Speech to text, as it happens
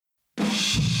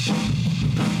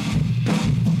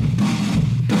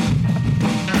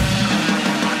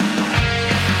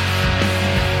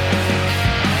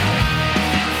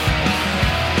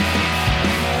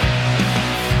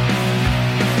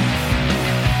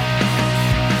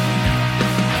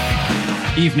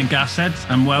Evening Gasheads,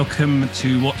 and welcome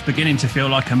to what's beginning to feel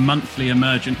like a monthly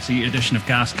emergency edition of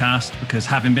Gascast, because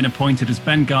having been appointed as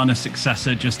Ben Garner's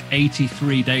successor just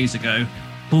 83 days ago,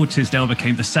 Paul Tisdale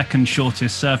became the second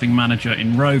shortest serving manager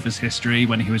in Rovers history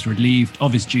when he was relieved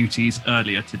of his duties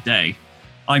earlier today.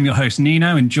 I'm your host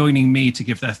Nino, and joining me to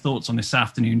give their thoughts on this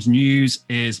afternoon's news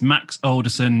is Max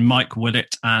Alderson, Mike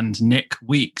Willett and Nick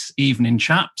Weeks. Evening,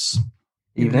 chaps.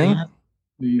 Evening.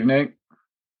 Evening.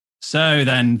 So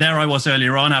then, there I was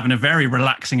earlier on having a very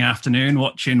relaxing afternoon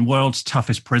watching World's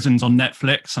Toughest Prisons on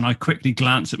Netflix, and I quickly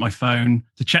glanced at my phone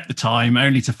to check the time,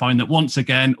 only to find that once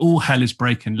again, all hell is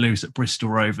breaking loose at Bristol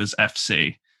Rovers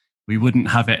FC. We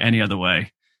wouldn't have it any other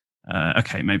way.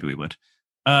 Okay, maybe we would.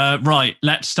 Right,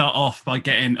 let's start off by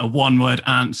getting a one-word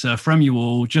answer from you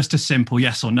all, just a simple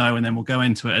yes or no, and then we'll go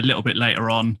into it a little bit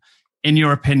later on. In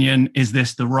your opinion, is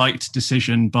this the right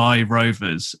decision by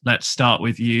Rovers? Let's start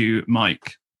with you,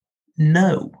 Mike.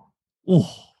 No. Oh,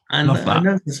 and love that. I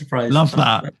know it's a surprise. Love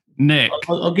that. Nick.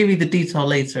 I'll give you the detail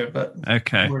later, but...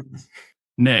 Okay.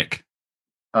 Nick.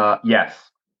 Yes.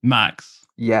 Max.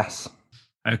 Yes.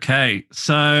 Okay,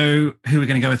 so who are we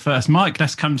going to go with first? Mike,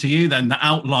 let's come to you then, the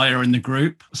outlier in the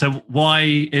group. So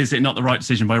why is it not the right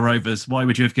decision by Rovers? Why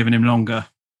would you have given him longer?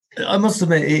 I must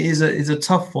admit, it is a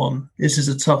tough one. This is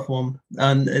a tough one.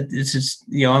 And it's just,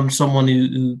 I'm someone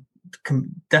who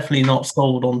definitely not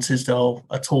sold on Tisdale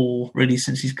at all, really,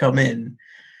 since he's come in.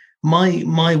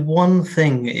 My one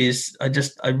thing is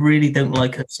I really don't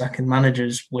like sacking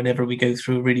managers whenever we go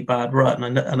through a really bad run.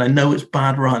 And I know it's a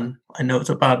bad run. I know it's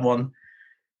a bad one.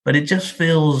 But it just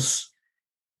feels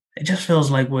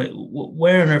like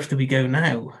where on earth do we go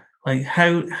now? Like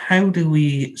how do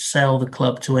we sell the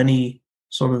club to any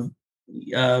sort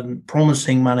of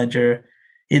promising manager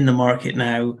in the market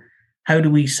now? How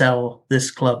do we sell this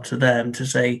club to them to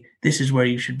say this is where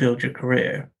you should build your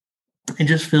career? It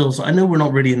just feels. I know we're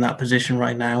not really in that position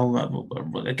right now.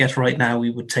 I guess right now we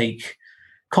would take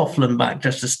Coughlan back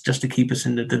just to keep us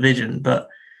in the division, but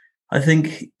I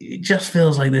think it just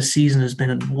feels like this season has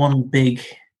been one big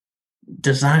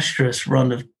disastrous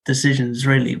run of decisions,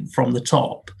 really, from the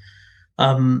top.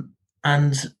 And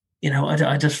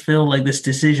I just feel like this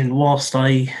decision, whilst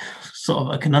I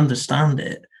can understand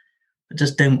it, I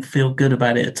just don't feel good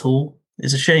about it at all.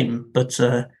 It's a shame, but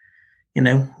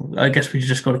I guess we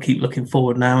just got to keep looking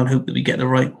forward now and hope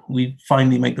that we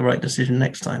finally make the right decision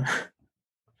next time.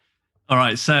 All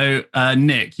right, so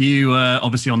Nick, you were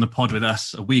obviously on the pod with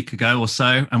us a week ago or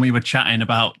so, and we were chatting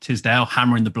about Tisdale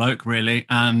hammering the bloke, really,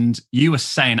 and you were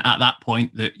saying at that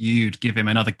point that you'd give him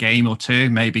another game or two,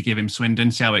 maybe give him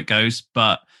Swindon, see how it goes,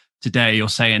 but today you're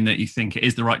saying that you think it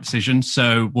is the right decision.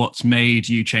 So what's made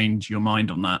you change your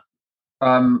mind on that?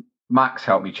 Max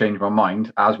helped me change my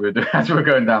mind as we were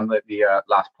going down the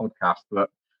last podcast,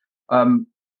 but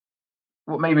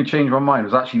what made me change my mind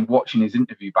was actually watching his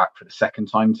interview back for the second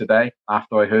time today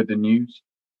after I heard the news.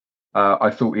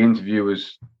 I thought the interview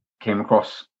came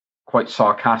across quite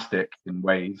sarcastic in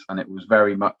ways, and it was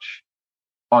very much,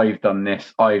 I've done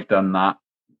this, I've done that.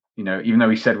 Even though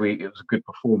he said it was a good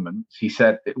performance, he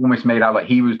said it almost made out like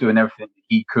he was doing everything that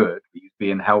he could, but he was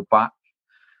being held back.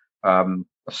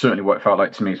 That's certainly what it felt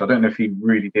like to me. So I don't know if he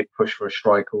really did push for a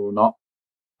striker or not.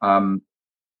 And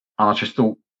I just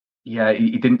thought, yeah,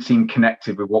 he didn't seem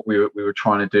connected with what we were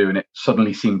trying to do, and it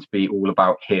suddenly seemed to be all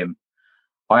about him.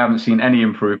 I haven't seen any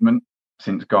improvement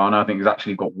since Garner. I think it's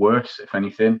actually got worse, if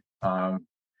anything. I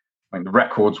think the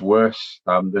record's worse.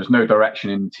 There's no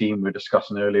direction in the team. We were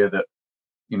discussing earlier that,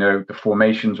 the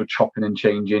formations were chopping and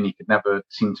changing. He could never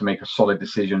seem to make a solid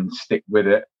decision and stick with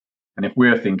it. And if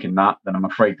we're thinking that, then I'm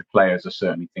afraid the players are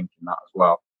certainly thinking that as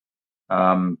well.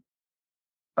 I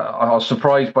was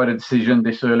surprised by the decision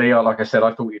this early. Like I said,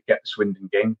 I thought we'd get the Swindon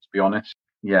game, to be honest.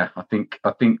 Yeah, I think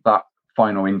that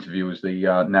final interview was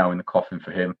the nail in the coffin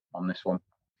for him on this one.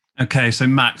 Okay, so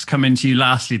Max, coming to you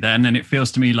lastly then, and it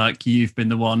feels to me like you've been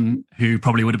the one who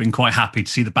probably would have been quite happy to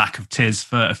see the back of Tiz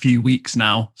for a few weeks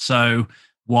now. So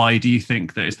why do you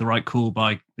think that it's the right call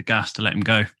by the Gas to let him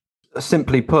go?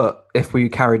 Simply put, if we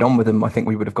carried on with him, I think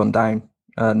we would have gone down,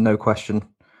 no question.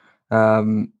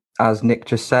 As Nick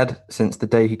just said, since the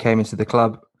day he came into the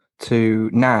club to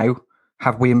now,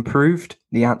 have we improved?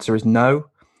 The answer is no.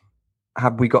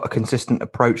 Have we got a consistent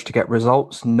approach to get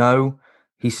results? No.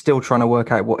 He's still trying to work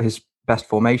out what his best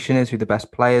formation is, who the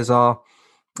best players are.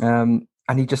 And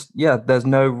he just, there's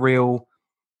no real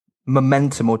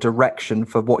momentum or direction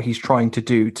for what he's trying to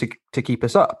do to keep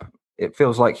us up. It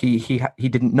feels like he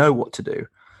didn't know what to do.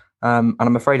 And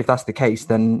I'm afraid if that's the case,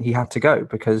 then he had to go,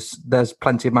 because there's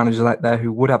plenty of managers out there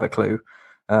who would have a clue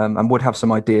and would have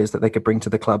some ideas that they could bring to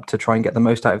the club to try and get the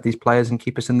most out of these players and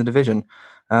keep us in the division.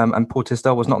 And Paul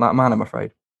Tisdale was not that man, I'm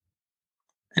afraid.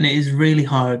 And it is really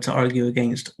hard to argue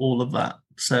against all of that.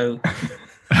 So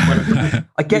I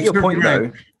get your point,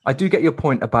 though. I do get your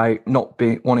point about not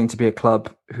wanting to be a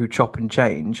club who chop and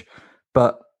change,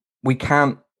 but we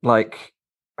can't, like,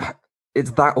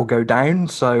 it's that or go down.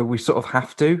 So we sort of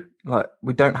have to, like,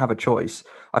 we don't have a choice.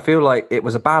 I feel like it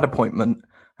was a bad appointment,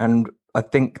 and I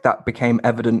think that became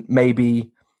evident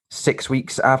maybe 6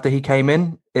 weeks after he came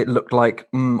in. It looked like,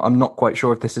 I'm not quite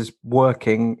sure if this is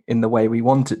working in the way we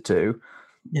want it to.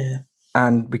 Yeah.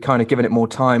 And we kind of given it more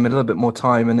time, a little bit more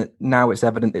time, and now it's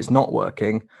evident it's not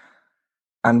working.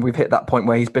 And we've hit that point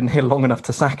where he's been here long enough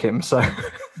to sack him. So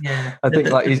yeah, I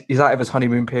think like he's out of his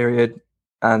honeymoon period,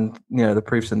 and the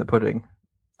proof's in the pudding.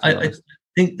 I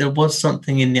think there was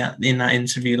something in that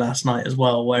interview last night as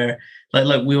well, where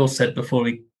like we all said before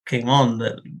we came on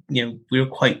that we were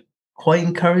quite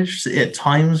encouraged at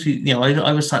times.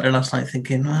 I was sat there last night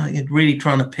thinking, you're really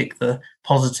trying to pick the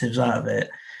positives out of it.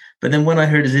 But then when I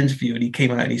heard his interview and he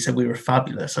came out and he said we were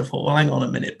fabulous, I thought, well, hang on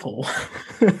a minute, Paul.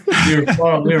 we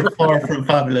were far from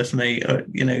fabulous, mate.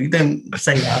 You don't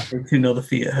say that after a 2-0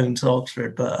 defeat at home to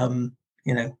Oxford, but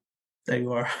there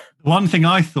you are. One thing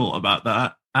I thought about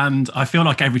that, and I feel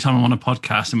like every time I'm on a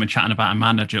podcast and we're chatting about a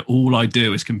manager, all I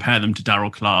do is compare them to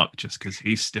Darrell Clarke, just because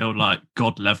he's still like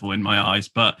God level in my eyes.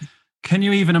 But can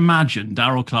you even imagine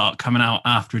Darrell Clarke coming out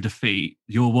after a defeat?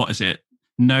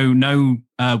 No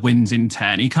wins in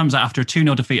 10. He comes out after a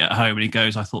 2-0 defeat at home and he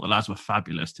goes, I thought the lads were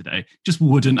fabulous today. Just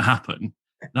wouldn't happen.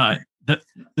 Like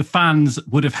the fans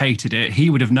would have hated it.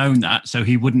 He would have known that, so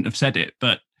he wouldn't have said it.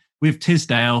 But with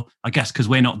Tisdale, I guess because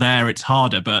we're not there, it's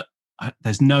harder. But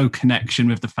there's no connection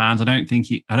with the fans. I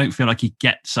don't feel like he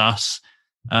gets us.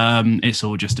 It's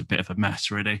all just a bit of a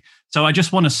mess, really. So I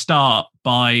just want to start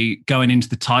by going into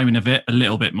the timing of it a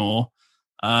little bit more,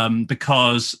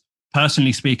 because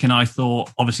personally speaking, I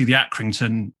thought obviously the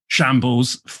Accrington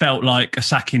shambles felt like a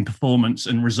sacking performance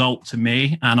and result to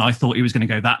me. And I thought he was going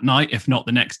to go that night, if not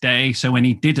the next day. So when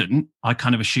he didn't, I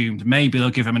kind of assumed maybe they'll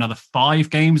give him another 5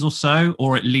 games or so,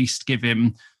 or at least give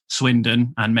him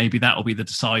Swindon, and maybe that'll be the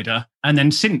decider. And then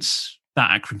since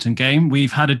that Accrington game,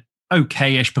 we've had a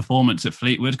okay-ish performance at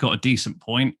Fleetwood, got a decent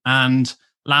point. And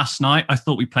last night, I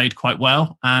thought we played quite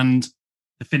well. And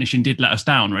the finishing did let us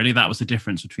down, really. That was the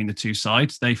difference between the two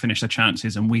sides. They finished their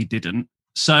chances and we didn't.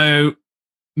 So,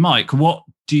 Mike, what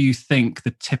do you think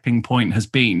the tipping point has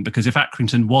been? Because if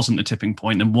Accrington wasn't the tipping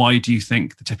point, then why do you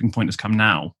think the tipping point has come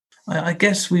now? I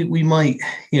guess we might,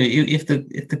 if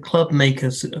the club make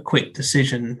a quick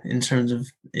decision in terms of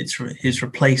his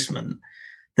replacement,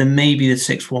 then maybe the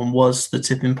 6-1 was the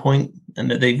tipping point,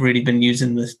 and that they've really been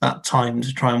using that time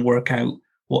to try and work out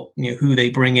who they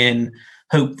bring in.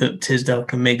 Hope that Tisdale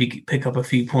can maybe pick up a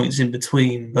few points in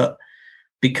between. But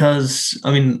because,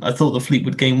 I thought the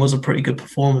Fleetwood game was a pretty good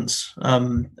performance,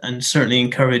 and certainly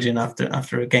encouraging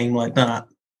after a game like that.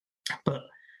 But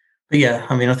yeah,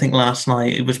 I think last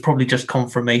night it was probably just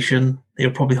confirmation. They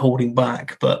were probably holding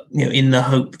back, but in the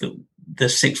hope that the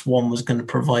 6-1 was going to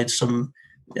provide some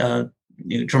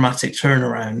dramatic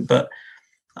turnaround. But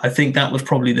I think that was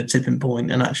probably the tipping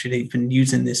point, and actually they've been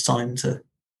using this time to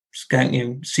scout,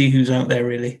 see who's out there,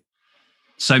 really.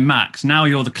 So, Max, now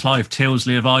you're the Clive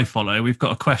Tilsley of iFollow. We've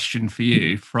got a question for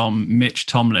you from Mitch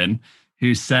Tomlin,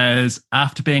 who says,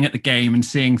 after being at the game and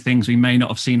seeing things we may not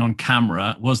have seen on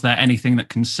camera, was there anything that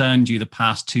concerned you the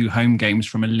past 2 home games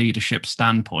from a leadership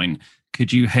standpoint?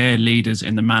 Could you hear leaders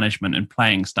in the management and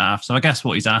playing staff? So I guess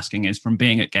what he's asking is, from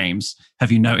being at games,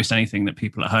 have you noticed anything that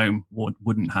people at home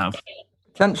wouldn't have?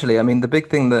 Essentially, the big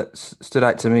thing that stood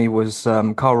out to me was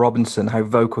Carl Robinson, how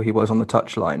vocal he was on the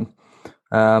touchline.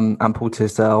 And Paul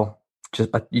Tisdale,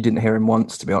 you didn't hear him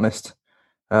once, to be honest.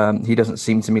 He doesn't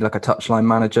seem to me like a touchline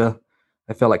manager.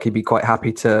 I feel like he'd be quite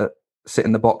happy to sit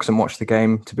in the box and watch the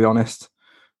game, to be honest,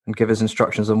 and give his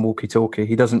instructions on walkie-talkie.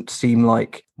 He doesn't seem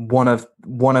like one of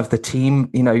the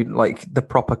team, like the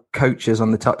proper coaches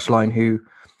on the touchline who,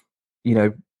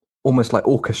 almost like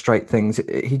orchestrate things.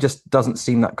 He just doesn't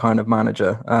seem that kind of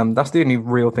manager. That's the only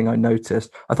real thing I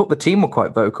noticed. I thought the team were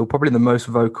quite vocal, probably the most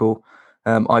vocal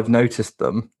I've noticed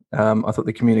them. I thought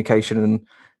the communication and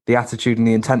the attitude and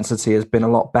the intensity has been a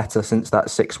lot better since that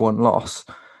 6-1 loss.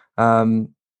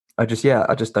 I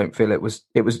just don't feel it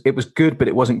was good, but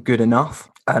it wasn't good enough.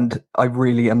 And I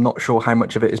really am not sure how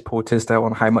much of it is Paul Tisdale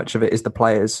and how much of it is the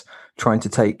players trying to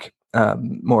take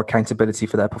more accountability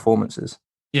for their performances.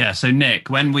 Yeah, so Nick,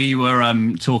 when we were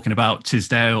talking about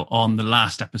Tisdale on the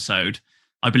last episode,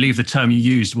 I believe the term you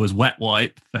used was wet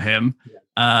wipe for him.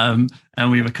 Yeah.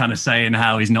 And we were kind of saying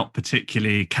how he's not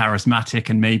particularly charismatic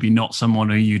and maybe not someone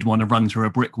who you'd want to run through a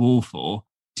brick wall for.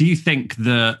 Do you think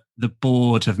the the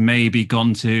board have maybe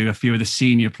gone to a few of the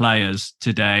senior players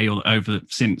today or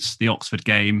since the Oxford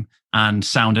game and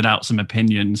sounded out some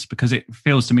opinions? Because it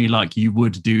feels to me like you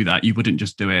would do that. You wouldn't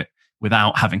just do it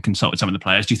without having consulted some of the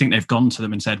players. Do you think they've gone to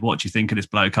them and said, what do you think of this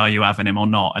bloke? Are you having him or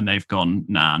not? And they've gone,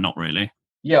 nah, not really.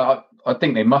 Yeah, I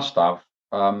think they must have.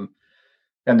 At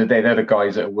the end of the day, they're the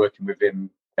guys that are working with him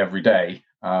every day.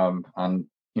 And,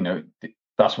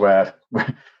 that's where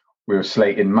we were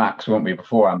slating Max, weren't we,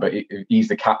 beforehand? But he's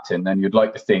the captain, and you'd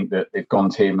like to think that they've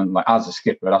gone to him and, like, as a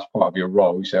skipper, that's part of your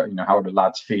role. So, how are the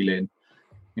lads feeling?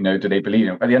 Do they believe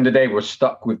him? At the end of the day, we're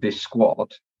stuck with this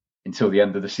squad until the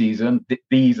end of the season.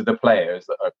 These are the players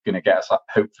that are going to get us,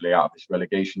 hopefully, out of this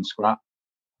relegation scrap.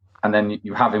 And then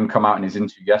you have him come out in his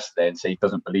interview yesterday and say he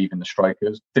doesn't believe in the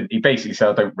strikers. He basically said,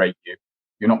 I don't rate you.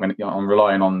 You're not going to, I'm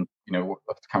relying on, I can't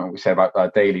remember what we say about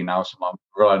Daly now. So I'm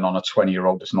relying on a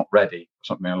 20-year-old that's not ready, or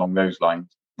something along those lines.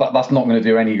 That's not going to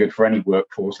do any good for any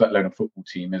workforce, let alone a football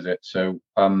team, is it? So,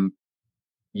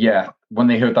 when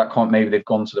they heard that comment, maybe they've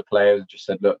gone to the players and just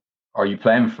said, look, are you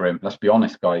playing for him? Let's be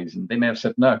honest, guys. And they may have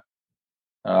said no.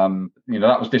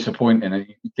 That was disappointing. And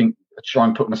you think, I try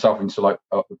and put myself into like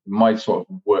my sort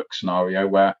of work scenario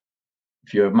where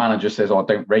if your manager says, I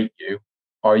don't rate you,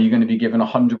 are you going to be given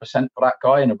 100% for that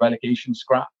guy in a relegation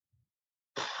scrap?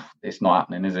 It's not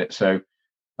happening, is it? So,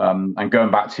 and going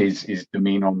back to his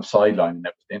demeanour on the sideline and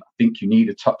everything, I think you need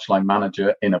a touchline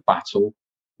manager in a battle,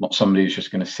 not somebody who's just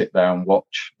going to sit there and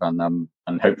watch and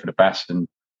hope for the best and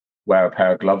wear a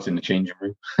pair of gloves in the changing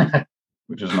room,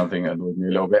 which is another thing that annoyed me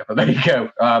a little bit. But there you go.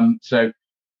 I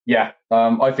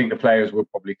think the players were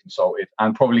probably consulted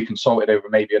over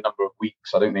maybe a number of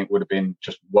weeks. I don't think it would have been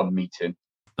just one meeting.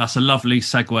 That's a lovely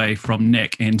segue from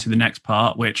Nick into the next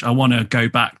part, which I want to go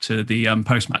back to the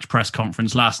post-match press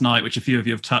conference last night, which a few of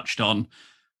you have touched on.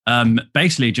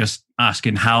 Basically just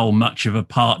asking how much of a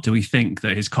part do we think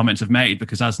that his comments have made?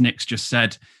 Because as Nick's just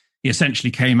said, he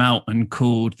essentially came out and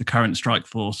called the current strike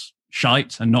force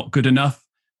shite and not good enough.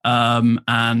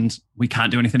 And we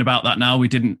can't do anything about that now. We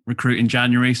didn't recruit in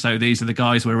January. So these are the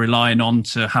guys we're relying on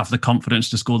to have the confidence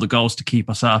to score the goals to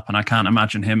keep us up. And I can't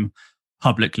imagine him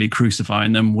publicly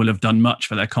crucifying them will have done much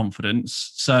for their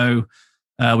confidence. So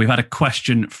we've had a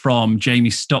question from Jamie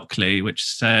Stockley, which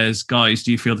says, guys,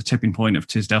 do you feel the tipping point of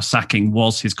Tisdale sacking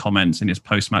was his comments in his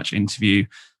post-match interview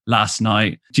last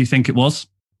night? Do you think it was?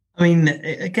 I mean,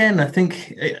 again, I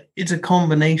think it's a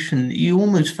combination. You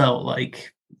almost felt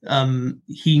like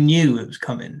he knew it was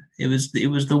coming. It was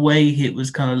the way it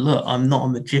was kind of, look, I'm not a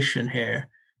magician here.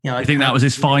 I think that was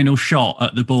his final shot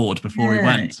at the board before he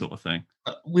went, sort of thing.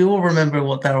 We all remember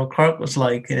what Darrell Clarke was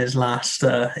like in his last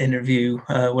interview,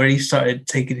 where he started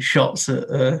taking shots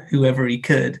at whoever he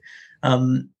could.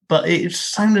 But it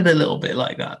sounded a little bit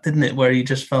like that, didn't it? Where he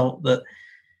just felt that,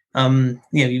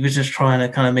 he was just trying to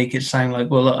kind of make it sound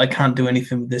like, well, look, I can't do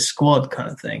anything with this squad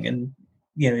kind of thing. And,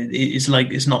 it's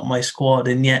like, it's not my squad.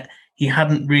 And yet he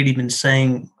hadn't really been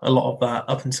saying a lot of that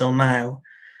up until now.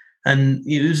 And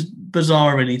it was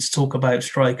bizarre, really, to talk about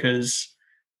strikers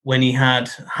when he had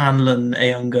Hanlon,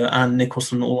 Ayunga and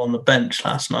Nicholson all on the bench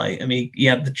last night. I mean, he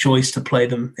had the choice to play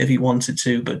them if he wanted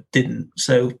to, but didn't.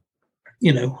 So,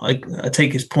 I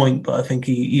take his point, but I think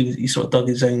he sort of dug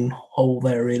his own hole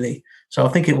there, really. So I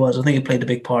think it played a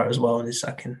big part as well in his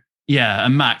sacking. Yeah,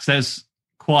 and Max, there's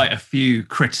quite a few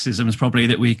criticisms probably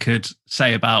that we could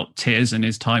say about Tiz and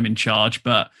his time in charge,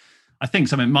 but I think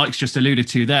something Mike's just alluded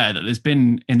to there, that there's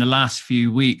been in the last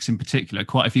few weeks in particular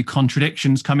quite a few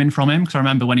contradictions coming from him. Because I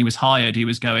remember when he was hired, he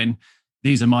was going,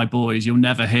 these are my boys. You'll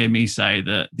never hear me say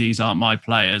that these aren't my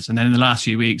players. And then in the last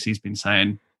few weeks, he's been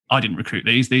saying, I didn't recruit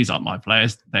these. These aren't my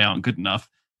players. They aren't good enough.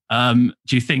 Do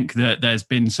you think that there's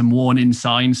been some warning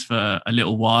signs for a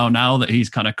little while now that he's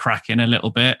kind of cracking a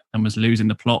little bit and was losing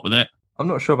the plot with it? I'm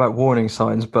not sure about warning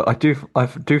signs, but I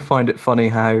do find it funny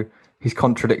how he's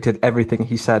contradicted everything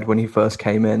he said when he first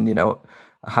came in,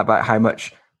 about how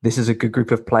much this is a good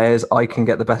group of players. I can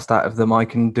get the best out of them. I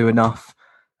can do enough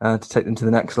to take them to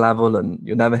the next level. And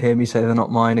you'll never hear me say they're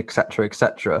not mine, etc.,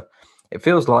 etc. It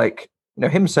feels like,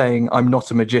 him saying I'm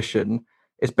not a magician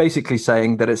is basically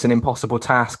saying that it's an impossible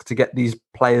task to get these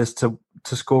players to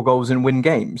score goals and win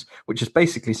games, which is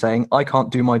basically saying I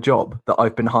can't do my job that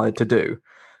I've been hired to do.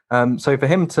 So for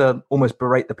him to almost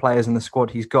berate the players in the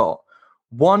squad he's got,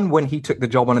 one, when he took the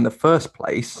job on in the first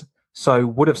place, so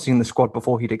would have seen the squad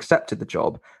before he'd accepted the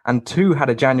job, and two, had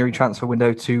a January transfer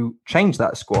window to change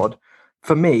that squad,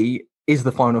 for me, is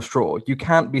the final straw. You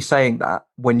can't be saying that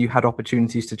when you had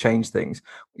opportunities to change things.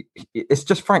 It's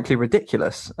just frankly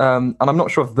ridiculous. And I'm not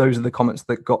sure if those are the comments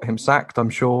that got him sacked. I'm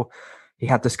sure he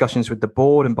had discussions with the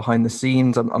board and behind the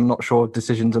scenes. I'm not sure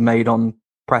decisions are made on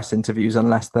press interviews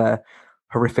unless they're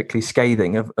horrifically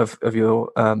scathing of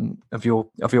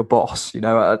your boss.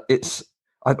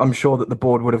 I'm sure that the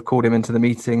board would have called him into the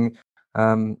meeting.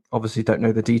 Obviously, don't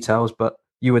know the details, but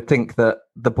you would think that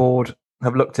the board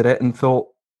have looked at it and thought,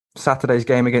 Saturday's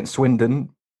game against Swindon,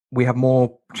 we have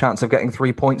more chance of getting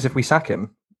 3 points if we sack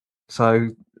him. So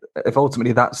if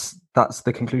ultimately that's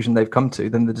the conclusion they've come to,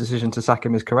 then the decision to sack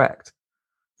him is correct.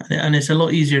 And it's a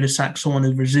lot easier to sack someone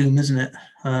over Zoom, isn't it?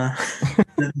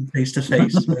 Than face to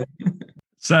face.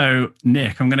 So,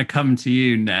 Nick, I'm going to come to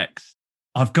you next.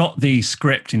 I've got the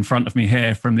script in front of me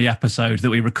here from the episode that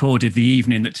we recorded the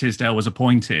evening that Tisdale was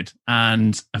appointed.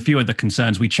 And a few of the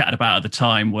concerns we chatted about at the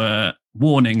time were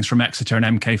warnings from Exeter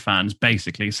and MK fans,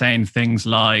 basically saying things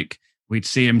like we'd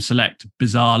see him select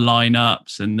bizarre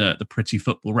lineups and the pretty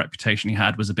football reputation he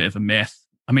had was a bit of a myth.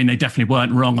 I mean, they definitely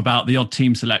weren't wrong about the odd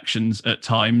team selections at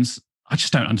times. I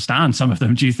just don't understand some of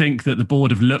them. Do you think that the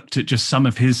board have looked at just some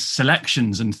of his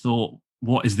selections and thought,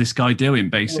 what is this guy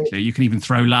doing, basically? You can even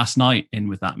throw last night in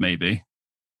with that, maybe.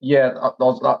 Yeah, that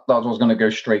was what I was going to go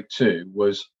straight to,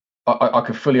 was I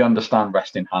could fully understand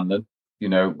resting Hanlon.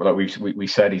 Like we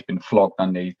said, he's been flogged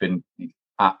and he's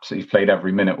played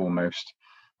every minute almost.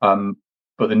 But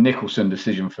the Nicholson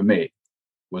decision for me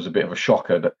was a bit of a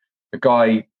shocker. That the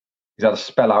guy, he's had a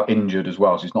spell out injured as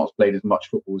well, so he's not played as much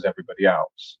football as everybody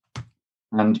else.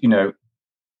 And,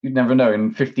 you'd never know,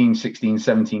 in 15, 16,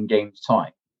 17 games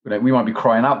time, we might be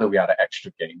crying out that we had an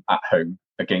extra game at home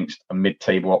against a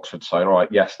mid-table Oxford side. All right,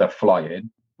 yes, they're flying.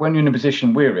 When you're in a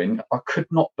position we're in, I could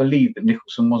not believe that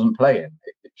Nicholson wasn't playing.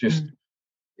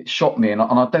 It shocked me. And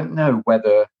I don't know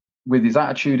whether, with his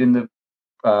attitude in the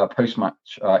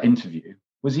post-match interview,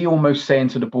 was he almost saying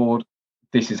to the board,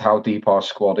 this is how deep our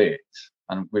squad is,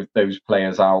 and with those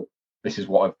players out, this is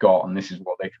what I've got and this is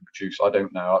what they can produce? I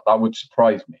don't know. That would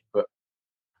surprise me. But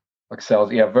like I said, I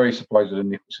was very surprised with the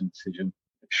Nicholson decision.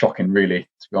 Shocking, really,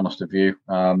 to be honest with you.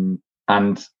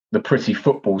 And the pretty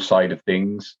football side of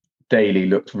things, Daly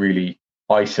looked really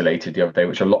isolated the other day,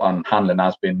 which a lot on Hanlon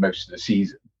has been most of the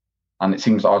season. And it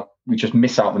seems like we just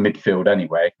miss out the midfield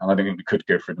anyway. And I don't think we could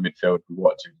go through the midfield if we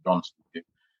wanted to be honest with you.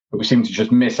 But we seem to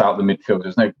just miss out the midfield.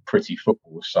 There's no pretty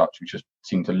football as such. We just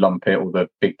seem to lump it, or the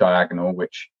big diagonal,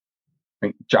 which I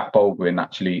think Jack Baldwin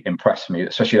actually impressed me,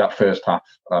 especially that first half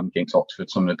against Oxford,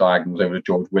 some of the diagonals over to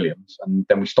George Williams. And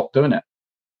then we stopped doing it.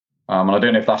 And I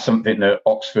don't know if that's something that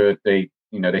Oxford, they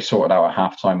sorted out at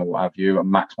halftime or what have you.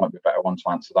 And Max might be a better one to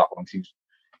answer that one.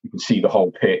 You can see the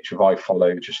whole pitch if I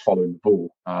following the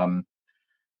ball.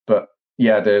 But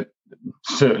yeah, there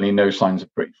certainly no signs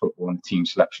of pretty football, and the team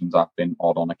selections have been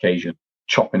odd on occasion,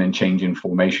 chopping and changing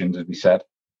formations, as we said.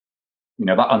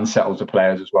 That unsettles the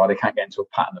players as well. They can't get into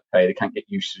a pattern of play. They can't get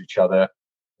used to each other.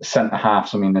 The centre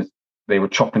halves, they were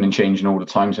chopping and changing all the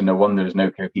time, so no wonder there's no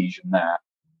cohesion there.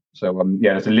 So,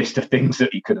 there's a list of things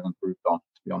that he could have improved on,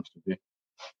 to be honest with you.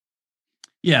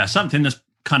 Yeah, something that's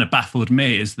kind of baffled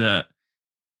me is that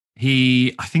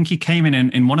I think he came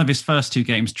in one of his first two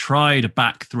games, tried a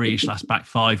back three / back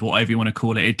five, whatever you want to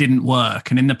call it. It didn't work.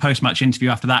 And in the post-match interview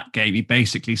after that game, he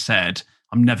basically said,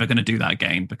 I'm never going to do that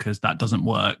again because that doesn't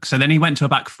work. So then he went to a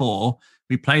back four.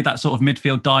 We played that sort of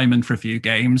midfield diamond for a few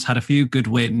games, had a few good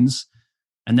wins.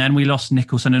 And then we lost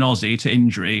Nicholson and Ozzy to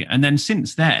injury. And then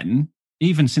since then,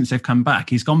 even since they've come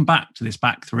back, he's gone back to this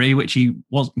back three, which he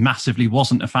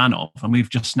wasn't a fan of. And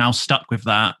we've just now stuck with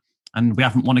that. And we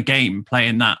haven't won a game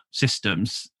playing that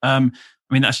systems.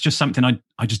 That's just something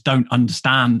I just don't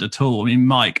understand at all.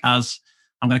 Mike, as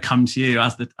I'm going to come to you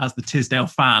as the Tisdale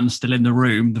fan still in the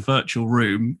room, the virtual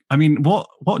room.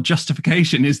 What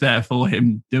justification is there for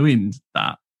him doing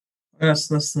that? That's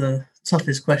the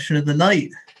toughest question of the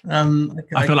night.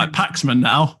 I feel like Paxman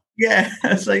now. Yeah,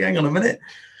 it's like, hang on a minute.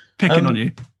 Picking on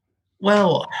you.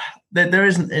 Well, there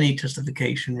isn't any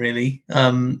justification really,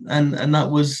 and that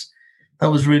was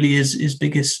really his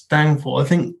biggest downfall. I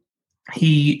think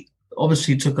he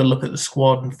obviously took a look at the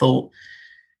squad and thought,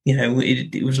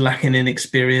 it was lacking in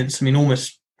experience.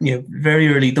 Almost, very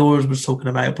early doors was talking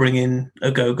about bringing a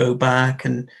go back,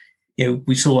 and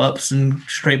we saw Upson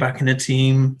straight back in the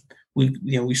team.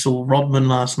 We saw Rodman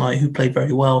last night, who played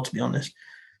very well, to be honest.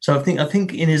 So I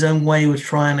think in his own way was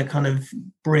trying to kind of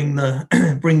bring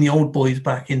the old boys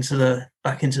back into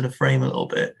the frame a little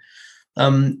bit.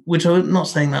 Which I'm not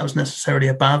saying that was necessarily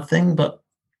a bad thing, but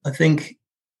I think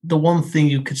the one thing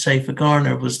you could say for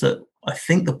Garner was that I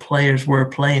think the players were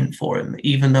playing for him,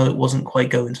 even though it wasn't quite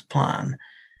going to plan.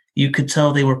 You could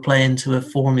tell they were playing to a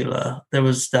formula. There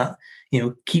was that,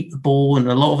 keep the ball, and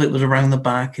a lot of it was around the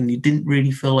back, and you didn't really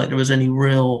feel like there was any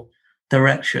real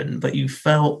direction, but you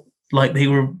felt like they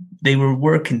were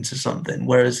working to something.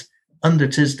 Whereas under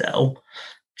Tisdale,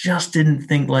 just didn't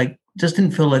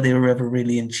feel like they were ever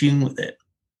really in tune with it.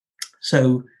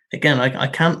 So again, I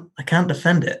can't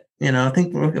defend it. I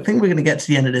think we're going to get to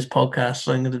the end of this podcast,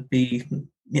 so I'm going to be,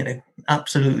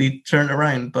 absolutely turned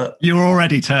around. But you're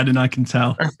already turning, I can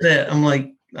tell. That's it. I'm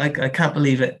like, I can't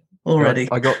believe it already.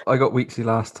 I got Weeksy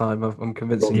last time. I'm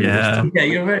convincing you. Yeah,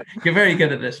 you're very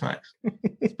good at this, Max.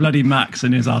 Bloody Max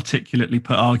and his articulately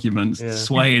put arguments,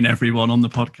 swaying everyone on the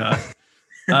podcast.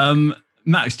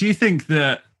 Max, do you think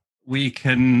that we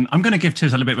can? I'm going to give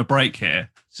Tiz a little bit of a break here.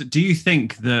 So, do you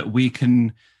think that we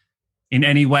can, in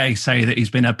any way, say that he's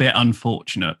been a bit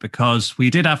unfortunate? Because we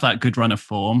did have that good run of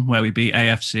form where we beat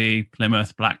AFC,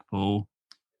 Plymouth, Blackpool.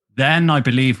 Then I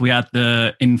believe we had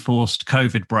the enforced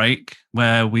COVID break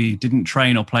where we didn't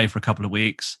train or play for a couple of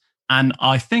weeks. And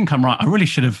I think I'm right. I really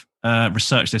should have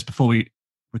researched this before we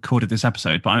recorded this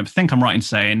episode, but I think I'm right in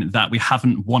saying that we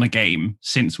haven't won a game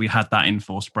since we had that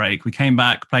enforced break. We came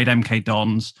back, played MK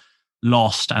Dons,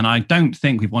 lost, and I don't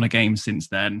think we've won a game since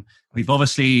then. We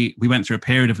went through a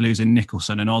period of losing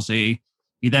Nicholson and Ozzy.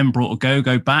 He then brought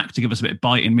Ogogo back to give us a bit of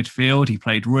bite in midfield. He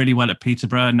played really well at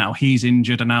Peterborough. Now he's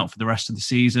injured and out for the rest of the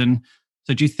season.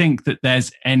 So do you think that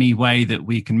there's any way that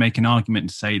we can make an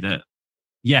argument to say that,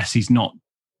 yes, he's not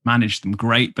managed them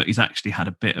great, but he's actually had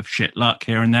a bit of shit luck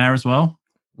here and there as well?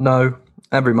 No,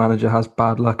 every manager has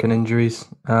bad luck and injuries.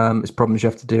 It's problems you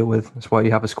have to deal with. That's why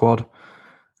you have a squad.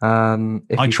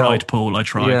 I tried, Paul.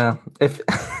 Yeah.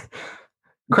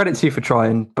 Credit to you for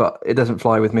trying, but it doesn't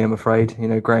fly with me, I'm afraid.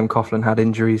 Graham Coughlin had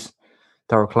injuries.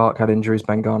 Darrell Clark had injuries.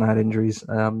 Ben Garner had injuries.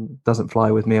 Doesn't fly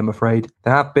with me, I'm afraid.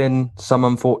 There have been some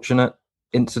unfortunate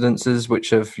incidences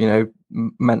which have,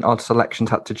 meant our selections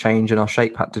had to change and our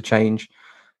shape had to change.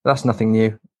 That's nothing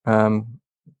new.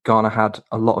 Garner had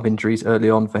a lot of injuries early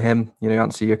on for him.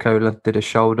 Ansi Yakola did his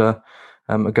shoulder.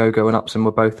 Ogogo and Upson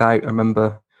were both out. I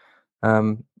remember,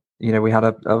 we had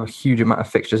a huge amount of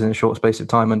fixtures in a short space of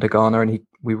time under Garner, and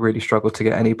we really struggled to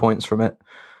get any points from it.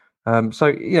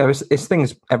 It's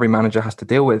things every manager has to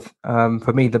deal with.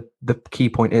 For me, the key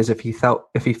point is if he felt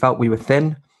we were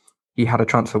thin, he had a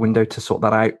transfer window to sort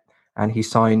that out, and he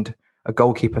signed a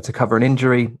goalkeeper to cover an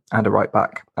injury and a right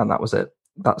back, and that was it.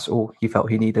 That's all he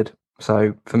felt he needed.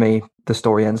 So for me, the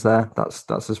story ends there. That's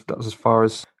as far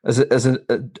as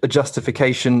a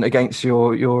justification against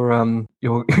your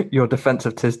defense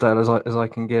of Tisdale as I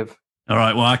can give. All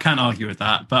right. Well, I can't argue with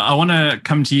that, but I want to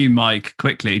come to you, Mike,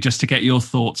 quickly, just to get your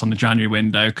thoughts on the January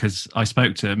window, because I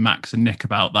spoke to Max and Nick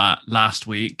about that last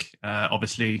week.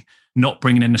 Obviously, not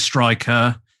bringing in a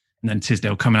striker, and then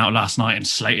Tisdale coming out last night and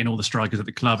slating all the strikers at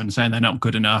the club and saying they're not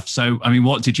good enough. So, I mean,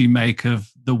 what did you make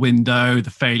of the window, the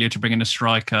failure to bring in a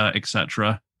striker,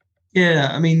 etc.? Yeah,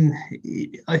 I mean,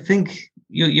 I think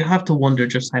you have to wonder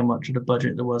just how much of the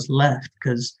budget there was left,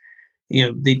 because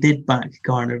they did back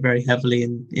Garner very heavily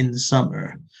in the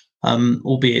summer.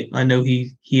 Albeit, I know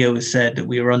he always said that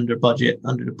we were under budget,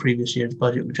 under the previous year's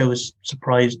budget, which always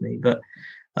surprised me. But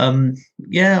I mean,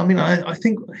 I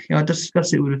think I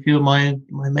discussed it with a few of my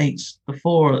mates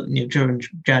before, during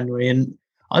January, and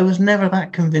I was never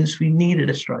that convinced we needed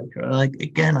a striker. Like,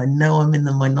 again, I know I'm in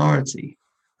the minority,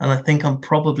 and I think I'm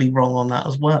probably wrong on that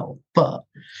as well. But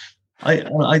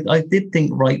I did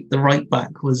think the right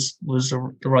back was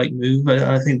the right move.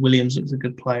 I think Williams was a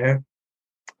good player.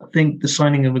 I think the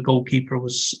signing of a goalkeeper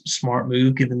was a smart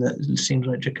move, given that it seems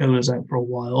like Jakola's out for a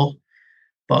while.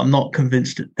 But I'm not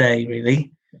convinced today,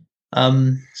 really.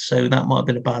 So that might have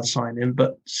been a bad signing,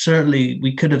 but certainly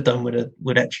we could have done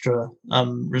with extra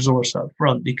resource up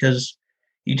front, because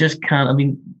you just can't. I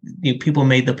mean, people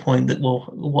made the point that,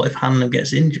 well, what if Hanlon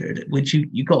gets injured? Which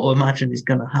you got to imagine is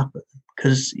going to happen,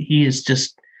 because he is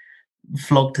just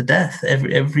flogged to death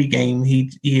every game.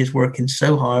 He is working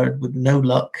so hard with no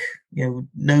luck.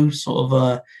 No sort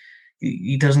of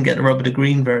he doesn't get the rub of the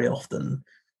green very often.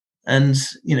 And,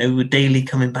 with Daly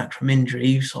coming back from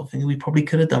injury, sort of thing, we probably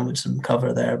could have done with some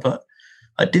cover there, but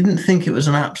I didn't think it was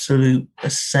an absolute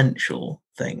essential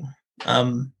thing.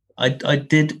 I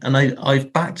did, and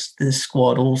I've backed this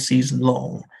squad all season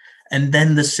long, and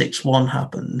then the 6-1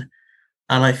 happened,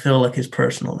 and I feel like it's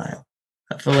personal now.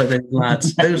 I feel like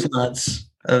those lads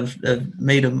have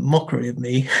made a mockery of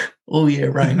me all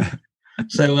year round.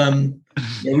 So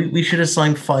we should have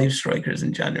signed 5 strikers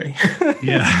in January.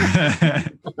 Yeah.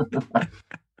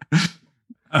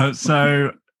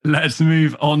 So let's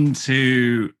move on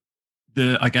to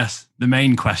the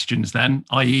main questions then,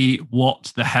 i.e.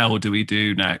 what the hell do we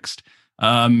do next?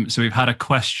 So we've had a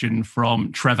question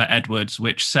from Trevor Edwards,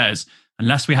 which says,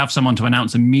 unless we have someone to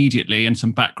announce immediately and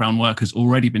some background work has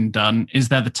already been done, is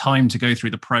there the time to go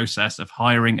through the process of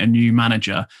hiring a new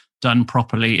manager done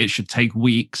properly, it should take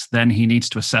weeks. Then he needs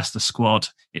to assess the squad.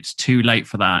 It's too late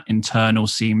for that. Internal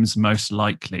seems most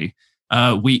likely.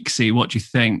 Weeksy, what do you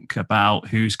think about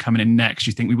who's coming in next?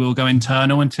 Do you think we will go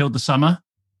internal until the summer?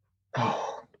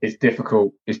 Oh, it's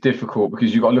difficult. It's difficult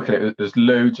because you've got to look at it. There's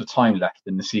loads of time left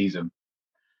in the season.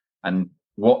 And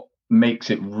what makes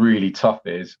it really tough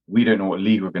is we don't know what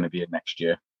league we're going to be in next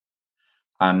year.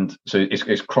 And so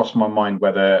it's crossed my mind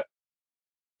whether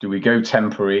do we go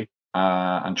temporary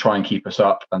and try and keep us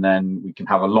up, and then we can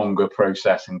have a longer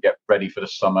process and get ready for the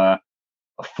summer,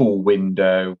 a full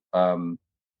window.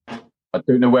 I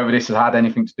don't know whether this has had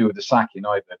anything to do with the sacking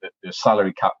either. The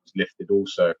salary cap was lifted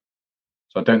also.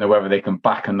 So I don't know whether they can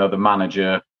back another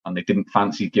manager, and they didn't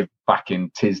fancy give back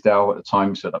in Tisdale at the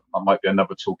time. So that might be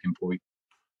another talking point.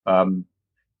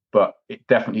 But it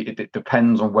definitely it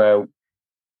depends on where.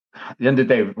 At the end of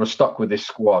the day, we're stuck with this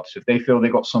squad. So if they feel they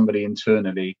got somebody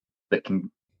internally that can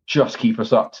just keep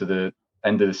us up to the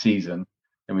end of the season,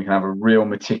 then we can have a real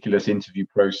meticulous interview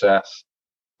process.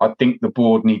 I think the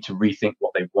board need to rethink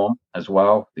what they want as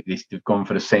well. They've gone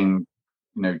for the same,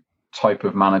 type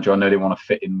of manager. I know they want to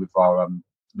fit in with our,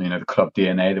 the club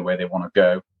DNA, the way they want to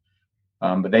go.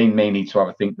 But they may need to have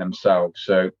a think themselves.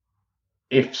 So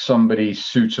if somebody's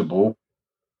suitable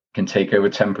can take over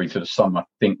temporary to the summer, I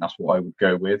think that's what I would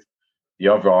go with. The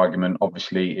other argument,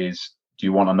 obviously, is do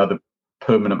you want another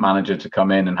permanent manager to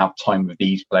come in and have time with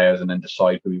these players and then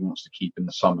decide who he wants to keep in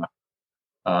the summer?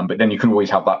 But then you can always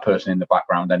have that person in the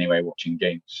background anyway, watching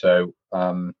games. So,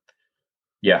 I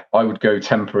would go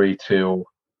temporary till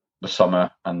the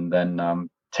summer and then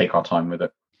take our time with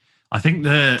it. I think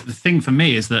the thing for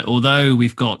me is that although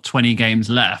we've got 20 games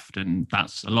left, and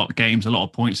that's a lot of games, a lot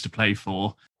of points to play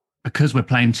for, because we're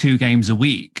playing 2 games a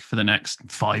week for the next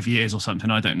 5 years or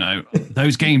something, I don't know,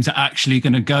 those games are actually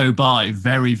going to go by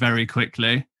very, very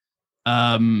quickly.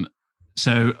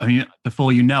 So, I mean,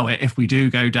 before you know it, if we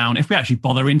do go down, if we actually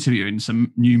bother interviewing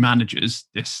some new managers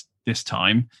this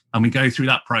time, and we go through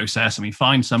that process and we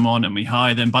find someone and we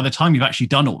hire them, by the time you've actually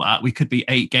done all that, we could be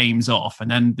 8 games off,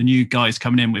 and then the new guy's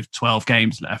coming in with 12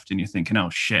 games left, and you're thinking, oh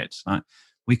shit,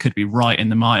 we could be right in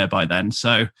the mire by then.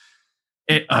 So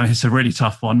it's a really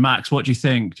tough one. Max, what do you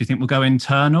think? Do you think we'll go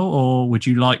internal, or would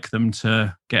you like them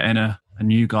to get in a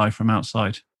new guy from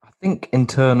outside? I think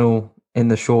internal in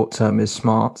the short term is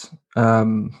smart.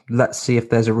 Let's see if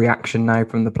there's a reaction now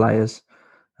from the players.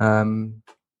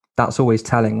 That's always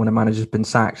telling when a manager's been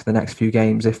sacked the next few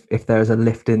games, if there's a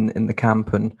lift in the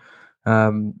camp. And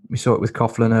we saw it with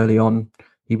Coughlan early on.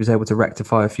 He was able to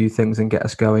rectify a few things and get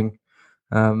us going.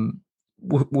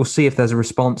 We'll see if there's a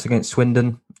response against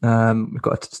Swindon. We've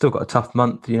still got a tough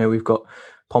month. We've got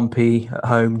Pompey at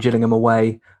home, Gillingham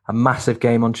away, a massive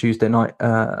game on Tuesday night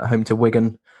home to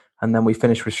Wigan, and then we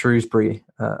finish with Shrewsbury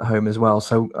at home as well.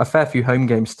 So a fair few home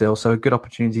games still. So a good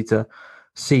opportunity to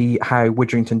see how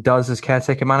Widrington does as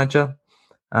caretaker manager.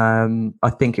 I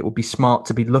think it will be smart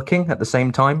to be looking at the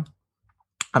same time,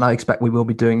 and I expect we will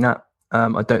be doing that.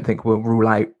 I don't think we'll rule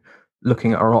out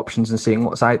looking at our options and seeing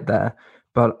what's out there.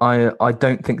 But I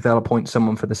don't think they'll appoint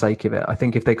someone for the sake of it. I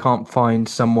think if they can't find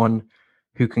someone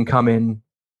who can come in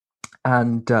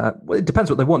and it depends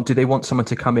what they want. Do they want someone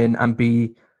to come in and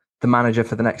be the manager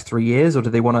for the next 3 years, or do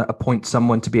they want to appoint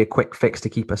someone to be a quick fix to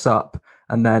keep us up?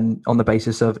 And then on the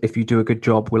basis of, if you do a good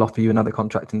job, we'll offer you another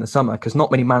contract in the summer, because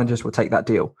not many managers will take that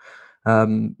deal.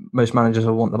 Most managers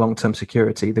will want the long-term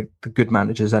security, the good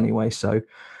managers anyway. So,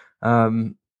 I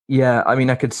mean,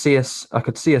 I could see us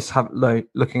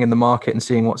looking in the market and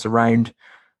seeing what's around.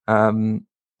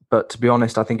 But to be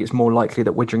honest, I think it's more likely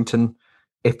that Widrington,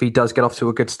 if he does get off to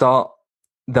a good start,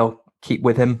 they'll keep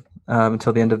with him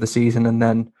until the end of the season, and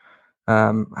then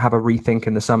have a rethink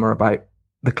in the summer about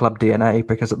the club DNA,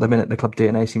 because at the minute the club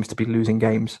DNA seems to be losing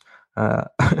games.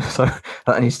 So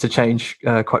that needs to change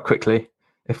quite quickly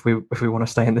if we want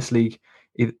to stay in this league,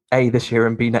 A, this year,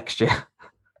 and B, next year.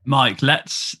 Mike,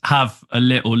 let's have a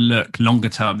little look longer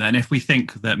term then. If we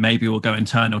think that maybe we'll go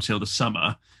internal till the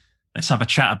summer, let's have a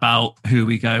chat about who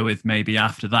we go with maybe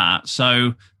after that.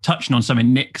 So touching on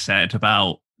something Nick said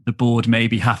about the board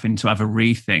maybe having to have a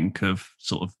rethink of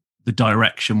sort of the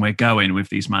direction we're going with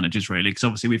these managers, really. Because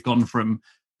obviously we've gone from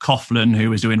Coughlan, who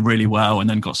was doing really well and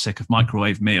then got sick of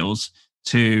microwave meals,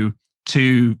 to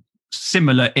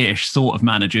similar-ish sort of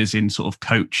managers in sort of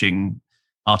coaching,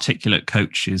 articulate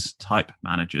coaches type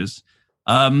managers.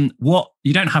 What,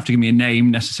 you don't have to give me a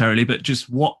name necessarily, but just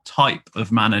what type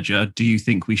of manager do you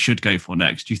think we should go for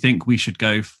next? Do you think we should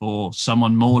go for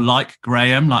someone more like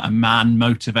Graham, like a man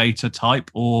motivator type,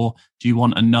 or do you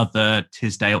want another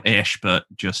Tisdale-ish but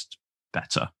just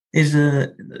better? It's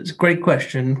a great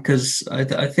question, because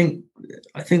I think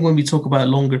when we talk about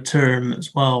longer term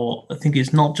as well, I think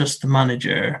it's not just the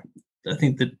manager. I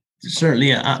think that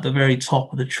certainly at the very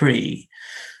top of the tree,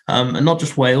 and not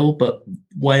just Whale, but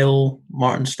Whale,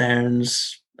 Martin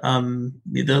Stearns,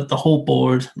 the whole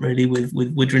board really, with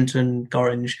Widrington,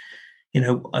 Gorringe.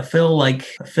 I feel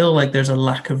like there's a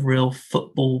lack of real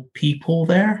football people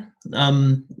there. I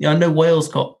know Wales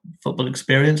got football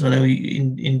experience. I know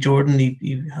in Jordan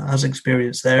he has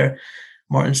experience there.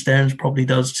 Martin Stearns probably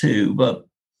does too, but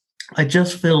I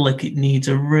just feel like it needs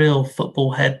a real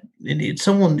football head.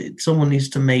 Someone needs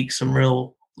to make some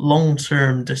real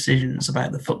long-term decisions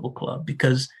about the football club,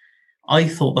 because I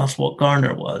thought that's what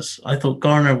Garner was. I thought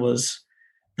Garner was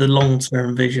the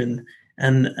long-term vision,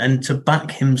 and to back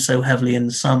him so heavily in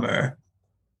the summer,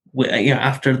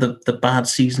 after the bad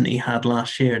season he had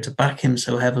last year, to back him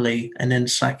so heavily and then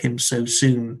sack him so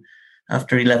soon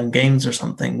after 11 games or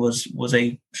something was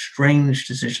a strange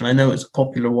decision. I know it's a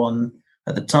popular one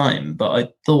at the time, but I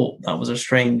thought that was a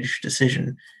strange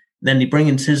decision. Then they bring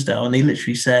in Tisdale, and they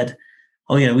literally said,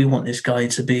 "Oh, we want this guy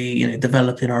to be,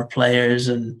 developing our players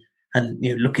and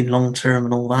looking long term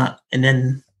and all that." And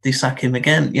then they sack him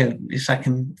again. They sack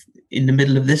him in the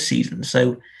middle of this season.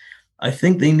 So I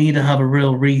think they need to have a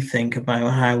real rethink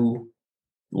about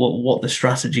what the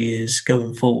strategy is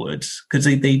going forward, because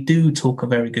they do talk a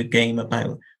very good game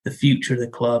about the future of the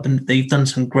club, and they've done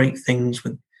some great things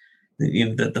with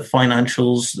the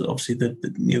financials, obviously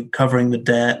the covering the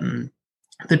debt and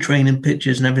the training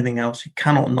pitches and everything else. You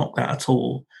cannot knock that at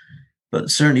all.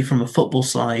 But certainly from a football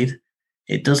side,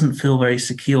 it doesn't feel very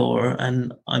secure,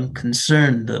 and I'm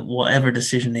concerned that whatever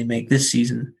decision they make this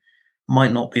season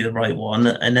might not be the right one.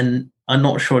 And then I'm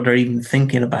not sure they're even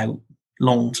thinking about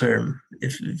long term.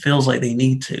 It feels like they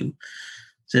need to.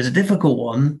 So it's a difficult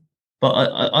one, but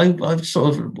I'd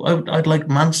like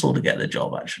Mansell to get the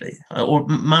job, actually.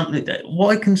 What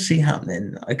I can see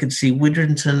happening, I could see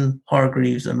Widrington,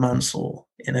 Hargreaves, and Mansell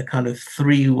in a kind of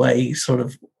three-way sort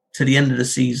of to the end of the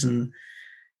season.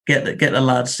 Get the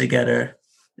lads together.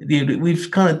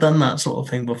 We've kind of done that sort of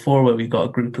thing before, where we've got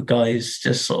a group of guys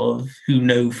just sort of who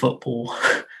know football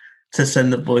to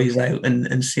send the boys out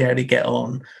and see how they get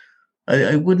on.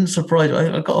 I wouldn't surprise.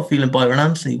 I got a feeling Byron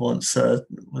Anthony once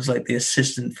was like the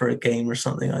assistant for a game or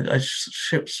something. I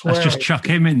swear. Let's just chuck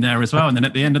him in there as well, and then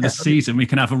at the end of the season we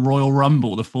can have a Royal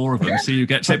Rumble, the four of them, see who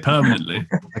gets it permanently.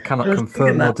 I cannot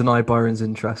confirm or deny Byron's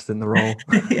interest in the role.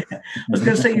 Yeah. I was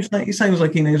going to say, he sounds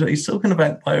like he knows what he's talking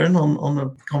about, Byron, on the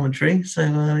commentary. So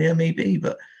yeah, maybe,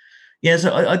 but yeah.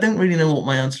 So I don't really know what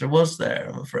my answer was there,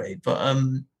 I'm afraid, but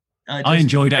I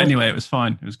enjoyed it anyway. It was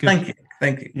fine. It was good. Thank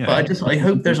you. Yeah. But I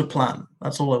hope there's a plan.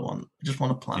 That's all I want. I just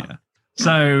want a plan. Yeah.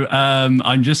 So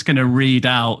I'm just going to read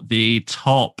out the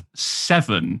top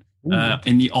 7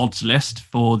 in the odds list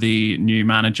for the new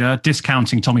manager,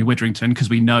 discounting Tommy Widrington,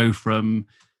 because we know from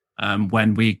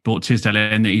when we brought Tisdale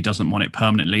in that he doesn't want it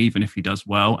permanently, even if he does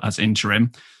well as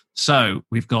interim. So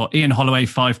we've got Ian Holloway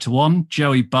 5-1,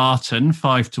 Joey Barton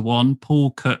 5-1,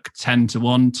 Paul Cook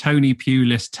 10-1, Tony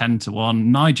Pulis 10-1,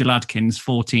 Nigel Adkins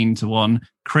 14-1,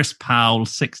 Chris Powell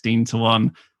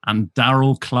 16-1, and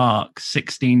Daryl Clark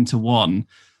 16-1.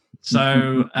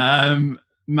 So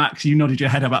Max, you nodded your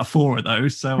head about 4 of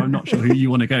those, so I'm not sure who you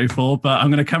want to go for, but I'm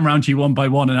going to come around to you one by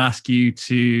one and ask you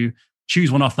to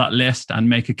choose one off that list and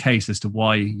make a case as to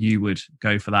why you would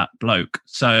go for that bloke.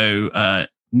 So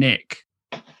Nick.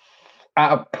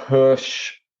 At a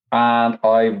push, and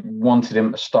I wanted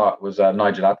him to start, was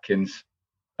Nigel Adkins.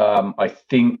 I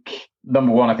think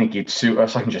number one, I think he'd suit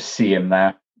us. I can just see him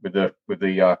there with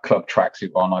the club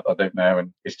tracksuit on. I don't know,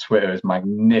 and his Twitter is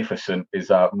magnificent. His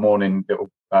morning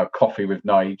little coffee with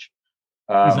Nige.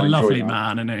 He's a lovely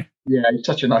man, isn't he? Yeah, he's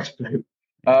such a nice bloke.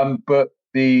 But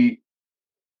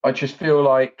I just feel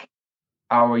like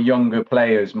our younger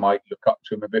players might look up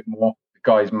to him a bit more.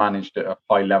 Guys managed at a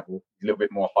high level, a little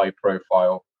bit more high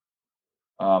profile.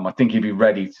 I think he'd be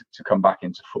ready to come back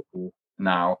into football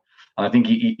now. And I think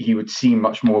he would seem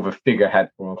much more of a figurehead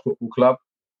for a football club.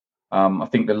 I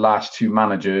think the last 2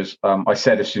 managers, I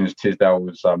said as soon as Tisdale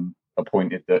was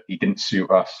appointed that he didn't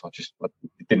suit us.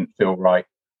 It didn't feel right.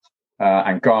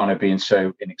 And Garner being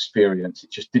so inexperienced,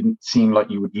 it just didn't seem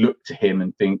like you would look to him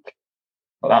and think,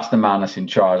 well, that's the man that's in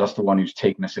charge. That's the one who's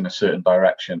taken us in a certain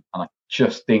direction. And I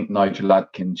just think Nigel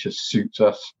Adkins just suits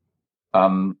us.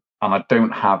 And I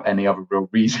don't have any other real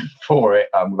reason for it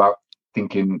without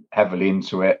thinking heavily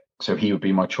into it. So he would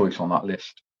be my choice on that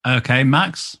list. Okay,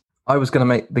 Max? I was going to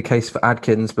make the case for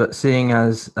Adkins, but seeing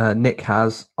as Nick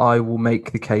has, I will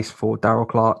make the case for Daryl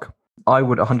Clark. I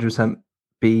would 100%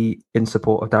 be in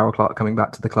support of Daryl Clark coming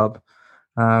back to the club.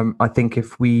 I think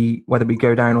whether we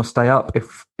go down or stay up,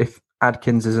 if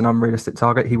Adkins is an unrealistic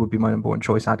target, he would be my number one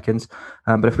choice, Adkins.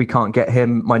 But if we can't get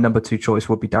him, my number two choice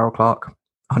would be Darrell Clarke,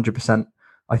 100%.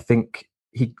 I think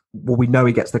we know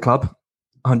he gets the club,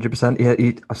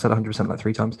 100%. I said 100% like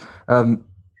 3 times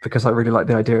because I really like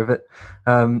the idea of it.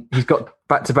 He's got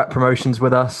back-to-back promotions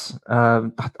with us.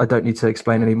 I don't need to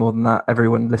explain any more than that.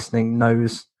 Everyone listening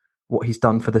knows what he's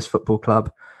done for this football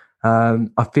club.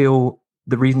 I feel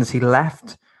the reasons he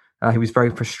left, he was very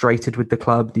frustrated with the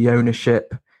club, the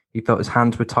ownership. He felt his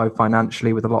hands were tied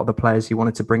financially with a lot of the players he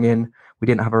wanted to bring in. We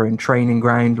didn't have our own training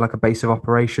ground, like a base of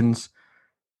operations.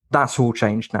 That's all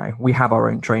changed now. We have our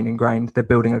own training ground. They're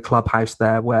building a clubhouse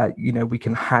there where, we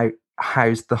can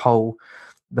house the whole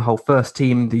first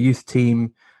team, the youth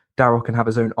team. Darrell can have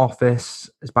his own office.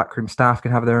 His backroom staff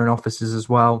can have their own offices as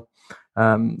well.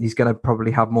 He's going to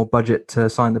probably have more budget to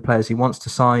sign the players he wants to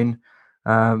sign.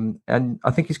 And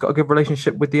I think he's got a good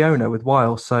relationship with the owner, with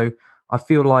Weil. So I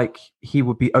feel like he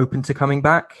would be open to coming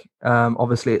back.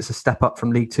 Obviously, it's a step up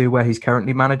from League Two where he's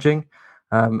currently managing,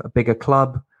 a bigger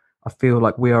club. I feel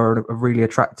like we are a really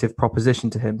attractive proposition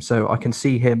to him. So I can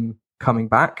see him coming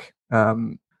back.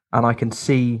 And I can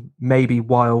see maybe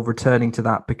Weil returning to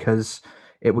that because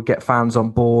it would get fans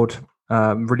on board,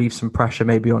 relieve some pressure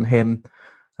maybe on him,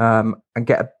 and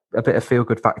get a bit of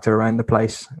feel-good factor around the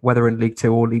place, whether in League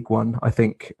Two or League One. I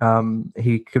think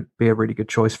he could be a really good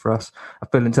choice for us. I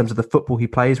feel in terms of the football he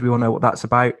plays, we all know what that's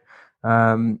about.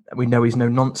 We know he's no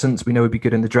nonsense. We know he'd be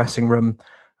good in the dressing room.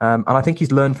 And I think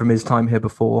he's learned from his time here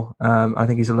before. I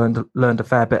think he's learned a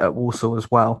fair bit at Walsall as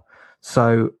well.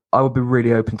 So I would be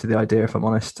really open to the idea, if I'm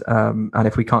honest. And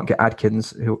if we can't get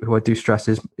Adkins, who I do stress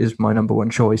is my number one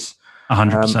choice.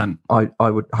 100%. I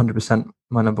would 100%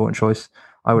 my number one choice.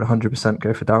 I would 100%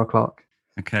 go for Darrell Clarke.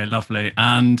 Okay, lovely.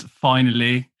 And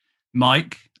finally,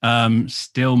 Mike,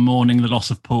 still mourning the loss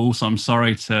of Paul. So I'm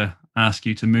sorry to ask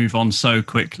you to move on so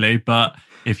quickly. But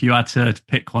if you had to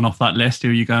pick one off that list, who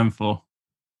are you going for?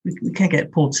 We can't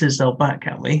get Paul Tisdale back,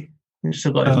 can we? We've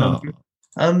still got his number.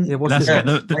 Let's get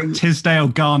the Tisdale,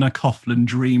 Garner, Coughlin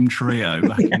dream trio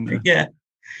back in there. Yeah.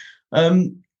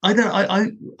 I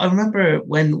remember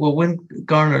when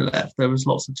Garner left, there was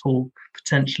lots of talk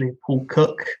potentially of Paul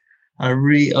Cook. I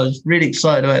was really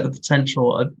excited about the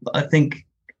potential. I think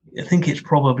it's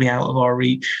probably out of our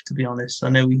reach, to be honest. I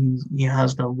know he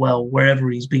has done well wherever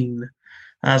he's been.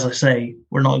 As I say,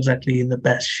 we're not exactly in the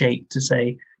best shape to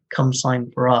say, come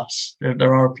sign for us.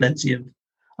 There are plenty of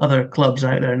other clubs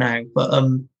out there now, but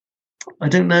I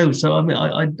don't know. So I mean,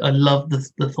 I love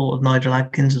the thought of Nigel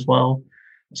Adkins as well.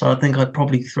 So I think I'd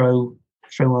probably throw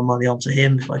my money onto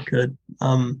him if I could.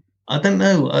 I don't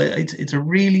know. It's a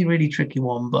really, really tricky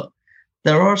one, but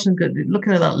there are some good.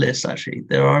 Looking at that list, actually,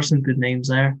 there are some good names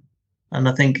there, and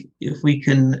I think if we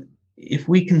can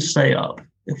stay up,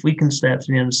 to the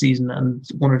end of the season, and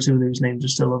one or two of those names are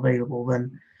still available,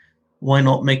 then why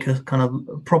not make a kind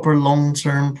of proper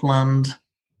long-term planned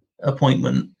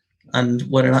appointment? And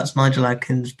whether that's Nigel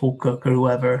Adkins, Paul Cook, or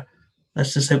whoever,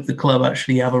 let's just hope the club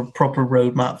actually have a proper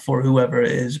roadmap for whoever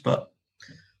it is. But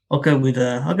I'll go with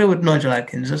Nigel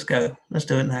Adkins. Let's go. Let's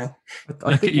do it now.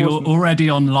 Look at you already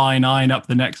online eyeing up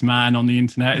the next man on the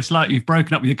internet. It's like you've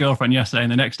broken up with your girlfriend yesterday,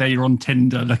 and the next day you're on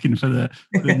Tinder looking for the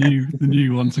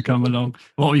new one to come along.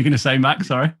 What were you going to say, Max?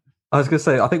 Sorry. I was going to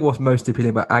say, I think what's most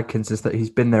appealing about Adkins is that he's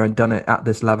been there and done it at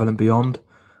this level and beyond.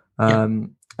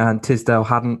 And Tisdale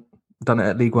hadn't done it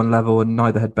at League One level, and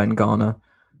neither had Ben Garner.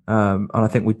 And I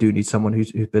think we do need someone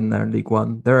who's been there in League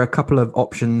One. There are a couple of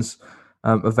options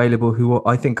available who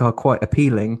I think are quite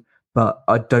appealing, but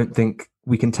I don't think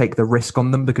we can take the risk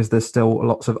on them because there's still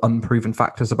lots of unproven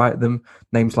factors about them.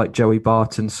 Names like Joey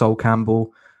Barton, Sol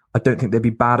Campbell. I don't think they'd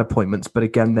be bad appointments, but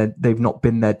again, they've not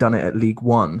been there, done it at League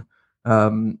One.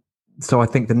 So I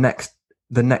think the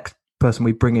next person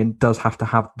we bring in does have to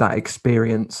have that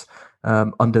experience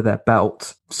under their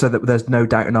belt, so that there's no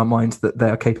doubt in our minds that they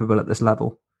are capable at this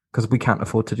level. Because we can't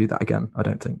afford to do that again, I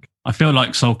don't think. I feel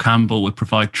like Sol Campbell would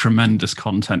provide tremendous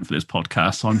content for this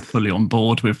podcast, so I'm fully on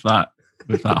board with that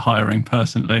hiring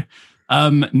personally.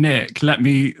 Nick, let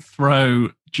me throw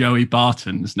Joey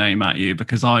Barton's name at you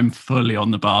because I'm fully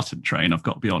on the Barton train, I've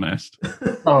got to be honest.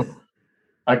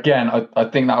 Again, I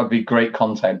think that would be great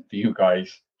content for you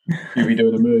guys. You'll be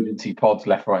doing emergency pods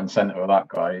left, right, and centre with that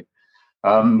guy.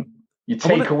 You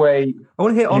take away. I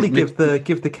want to hear Ollie give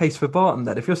the case for Barton.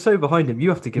 Then, if you're so behind him, you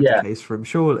have to give the case for him,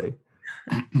 surely.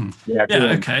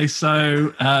 Okay.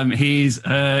 So he's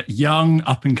a young,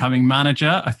 up and coming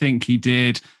manager. I think he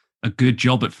did a good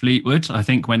job at Fleetwood. I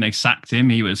think when they sacked him,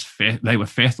 he was fifth. They were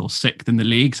fifth or sixth in the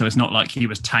league, so it's not like he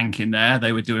was tanking there.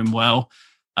 They were doing well.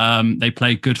 They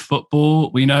play good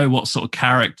football. We know what sort of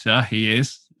character he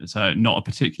is. So not a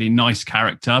particularly nice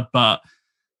character, but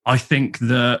I think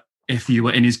that if you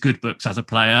were in his good books as a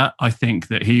player, I think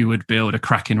that he would build a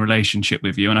cracking relationship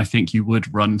with you. And I think you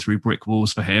would run through brick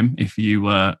walls for him if you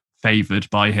were favoured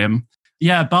by him.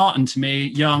 Yeah, Barton, to me,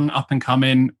 young, up and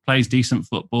coming, plays decent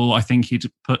football. I think he'd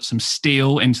put some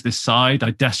steel into this side. I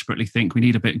desperately think we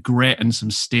need a bit of grit and some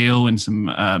steel and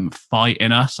some fight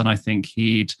in us. And I think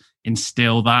he'd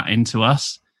instill that into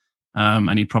us.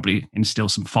 And he'd probably instill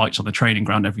some fights on the training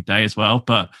ground every day as well.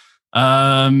 But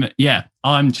yeah,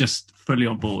 I'm just fully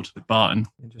on board with Barton.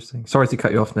 Interesting. Sorry to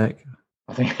cut you off, Nick.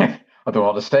 I think I don't know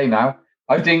what to say now.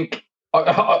 I think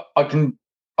I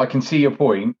can see your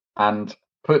point, and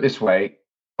put it this way,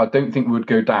 I don't think we would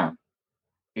go down.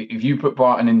 If you put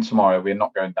Barton in tomorrow, we're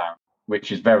not going down,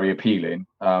 which is very appealing.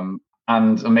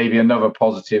 And maybe another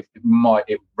positive,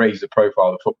 it raise the profile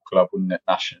of the football club, wouldn't it,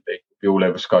 nationally? It'd be all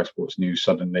over Sky Sports News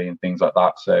suddenly and things like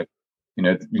that. So,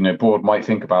 board might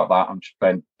think about that. I'm just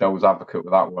playing devil's advocate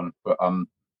with that one. But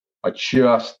I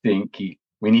just think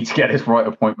we need to get this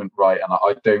appointment right. And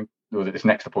I don't, or this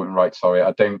next appointment right, sorry.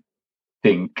 I don't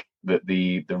think that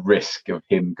the risk of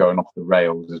him going off the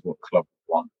rails is what the club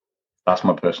want. That's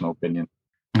my personal opinion.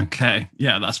 Okay,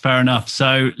 yeah, that's fair enough.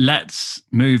 So let's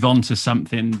move on to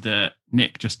something that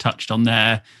Nick just touched on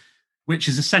there, which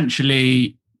is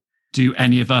essentially, do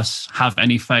any of us have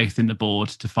any faith in the board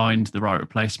to find the right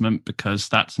replacement? Because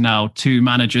that's now two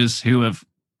managers who have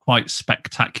quite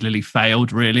spectacularly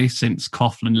failed, really, since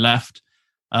Coughlan left.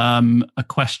 A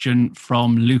question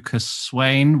from Lucas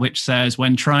Swain, which says,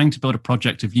 when trying to build a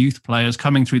project of youth players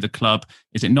coming through the club,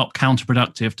 is it not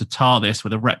counterproductive to tar this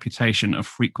with a reputation of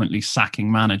frequently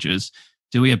sacking managers?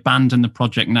 Do we abandon the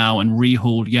project now and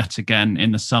rehaul yet again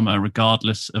in the summer,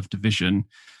 regardless of division?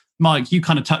 Mike, you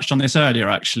kind of touched on this earlier,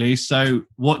 actually. So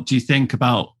what do you think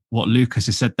about what Lucas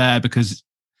has said there? Because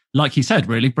like he said,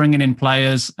 really, bringing in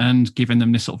players and giving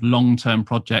them this sort of long-term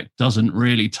project doesn't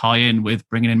really tie in with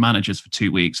bringing in managers for 2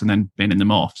 weeks and then binning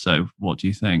them off. So what do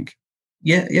you think?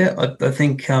 Yeah. I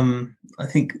think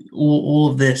all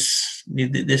of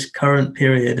this current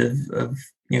period of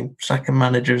sacking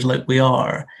managers like we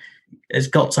are has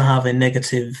got to have a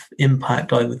negative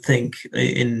impact, I would think,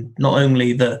 in not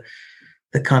only the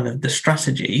kind of the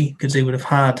strategy, because they would have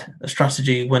had a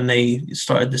strategy when they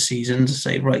started the season to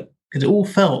say, right, because it all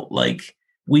felt like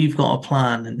we've got a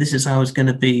plan and this is how it's going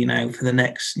to be now for the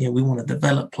next, we want to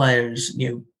develop players,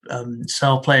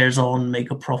 sell players on,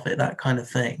 make a profit, that kind of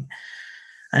thing.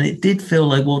 And it did feel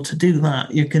like, well, to do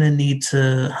that, you're going to need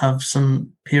to have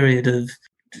some period of,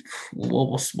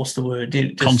 what's the word?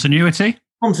 Continuity?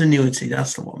 Continuity,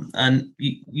 that's the one. And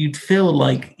you'd feel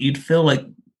like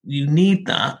you need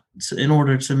that in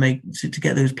order to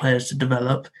get those players to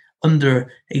develop under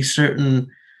a certain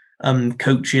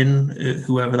coaching,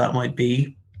 whoever that might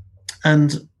be.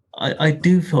 And I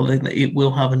do feel like that it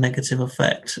will have a negative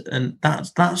effect. And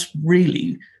that's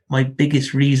really my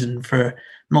biggest reason for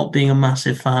not being a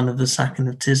massive fan of the sacking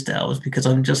of Tisdale, is because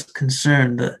I'm just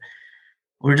concerned that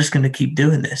we're just going to keep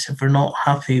doing this if we're not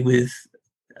happy with,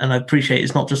 and I appreciate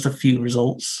it's not just a few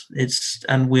results,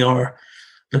 and we are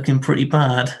looking pretty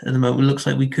bad at the moment. It looks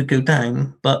like we could go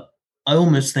down, but I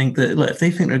almost think that if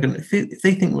they think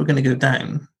we're going to go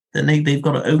down, then they've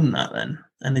got to own that then,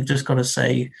 and they've just got to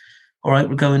say, all right,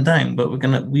 we're going down, but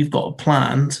we've got a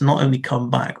plan to not only come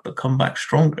back but come back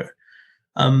stronger.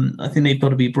 I think they've got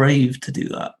to be brave to do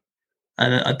that,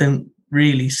 and I don't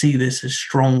really see this as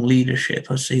strong leadership.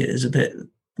 I see it as a bit,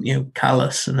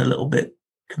 callous and a little bit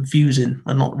confusing.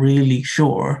 I'm not really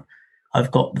sure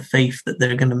I've got the faith that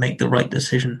they're going to make the right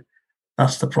decision.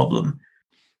 That's the problem.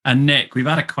 And Nick, we've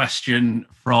had a question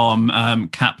from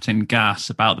Captain Gas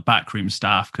about the backroom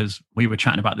staff, because we were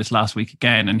chatting about this last week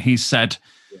again, and he said,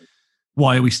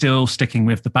 why are we still sticking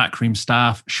with the backroom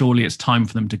staff? Surely it's time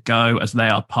for them to go, as they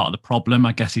are part of the problem.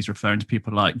 I guess he's referring to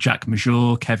people like Jack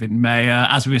Major, Kevin Mayer.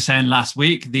 As we were saying last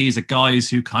week, these are guys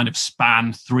who kind of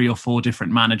span 3 or 4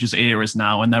 different managers' eras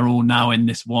now, and they're all now in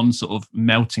this one sort of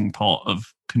melting pot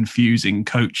of confusing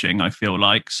coaching, I feel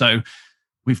like. So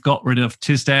we've got rid of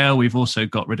Tisdale. We've also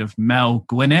got rid of Mel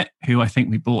Gwinnett, who I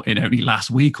think we brought in only last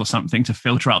week or something to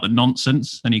filter out the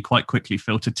nonsense. And he quite quickly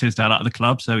filtered Tisdale out of the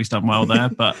club. So he's done well there.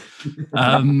 But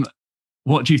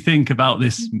what do you think about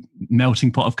this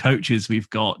melting pot of coaches we've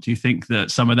got? Do you think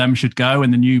that some of them should go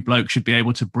and the new bloke should be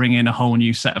able to bring in a whole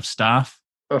new set of staff?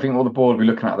 I think all the board we're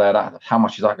looking at there, how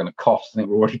much is that going to cost? I think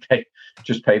we've already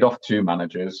paid off 2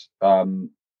 managers.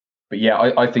 But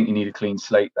yeah, I think you need a clean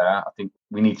slate there. I think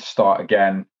we need to start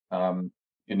again,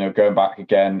 going back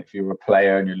again. If you're a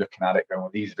player and you're looking at it going, well,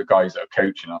 these are the guys that are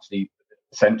coaching us.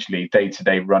 essentially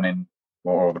day-to-day running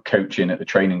or the coaching at the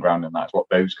training ground, and that's what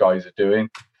those guys are doing.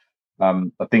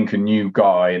 I think a new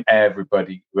guy and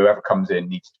everybody, whoever comes in,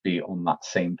 needs to be on that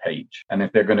same page. And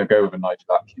if they're going to go with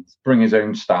Nigel Atkins, bring his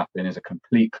own staff in as a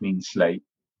complete clean slate,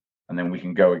 and then we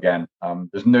can go again.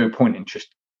 There's no point in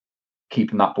just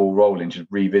keeping that ball rolling, just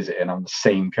revisiting on the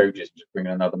same coaches, and just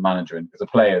bringing another manager in, because the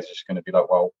players are just going to be like,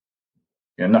 well,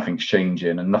 nothing's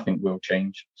changing and nothing will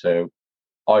change. So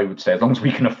I would say, as long as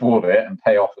we can afford it and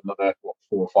pay off another 4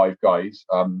 or 5 guys,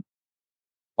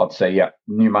 I'd say,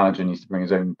 new manager needs to bring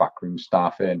his own backroom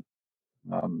staff in.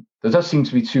 There does seem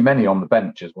to be too many on the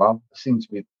bench as well. There seems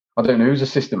to be, I don't know who's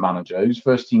assistant manager, who's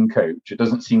first team coach. It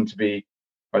doesn't seem to be,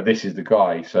 this is the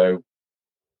guy. So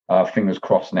fingers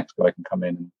crossed next guy can come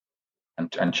in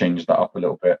and change that up a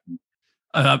little bit.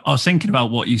 I was thinking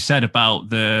about what you said about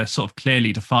the sort of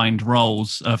clearly defined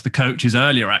roles of the coaches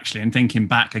earlier, actually, and thinking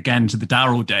back again to the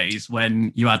Darrell days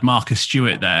when you had Marcus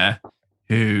Stewart there,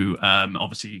 who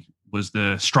obviously was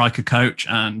the striker coach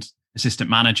and assistant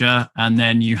manager. And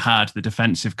then you had the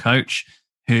defensive coach,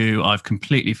 who I've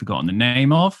completely forgotten the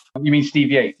name of. You mean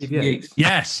Steve Yates? Steve Yates.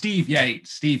 Yeah, Steve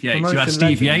Yates. Steve Yates. Promotion You had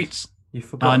Steve legend. Yates. You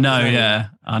forgot. I know,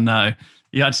 I know.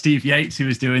 You had Steve Yates, who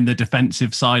was doing the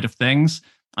defensive side of things.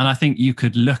 And I think you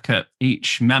could look at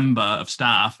each member of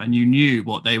staff and you knew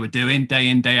what they were doing day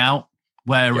in, day out.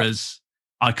 Whereas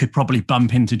I could probably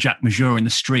bump into Jack Majura in the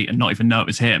street and not even know it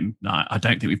was him. I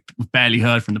don't think we've barely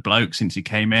heard from the bloke since he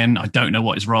came in. I don't know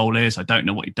what his role is. I don't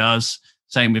know what he does.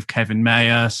 Same with Kevin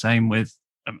Mayer. Same with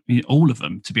all of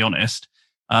them, to be honest.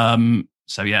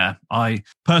 So yeah, I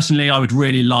would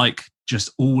really like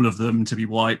just all of them to be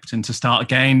wiped and to start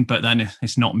again. But then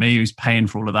it's not me who's paying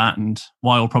for all of that. And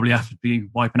I'll probably have to be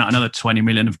wiping out another 20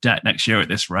 million of debt next year at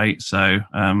this rate. So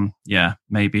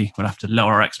maybe we'll have to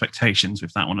lower our expectations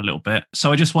with that one a little bit.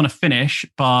 So I just want to finish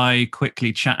by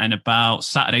quickly chatting about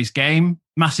Saturday's game.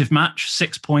 Massive match,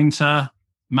 6-pointer.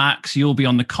 Max, you'll be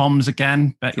on the comms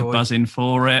again. Bet you're buzzing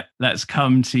for it. Let's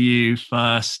come to you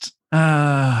first.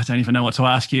 I don't even know what to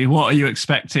ask you. What are you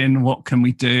expecting? What can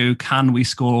we do? Can we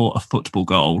score a football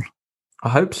goal? I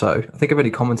hope so. I think I've only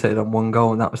commentated on one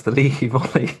goal, and that was the Leahy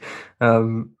volley.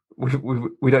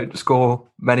 We don't score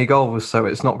many goals, so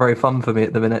it's not very fun for me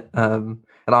at the minute. And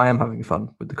I am having fun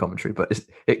with the commentary, but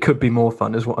it could be more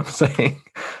fun, is what I'm saying.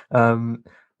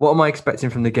 What am I expecting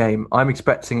from the game? I'm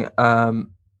expecting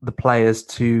the players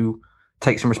to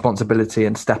take some responsibility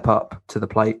and step up to the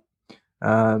plate.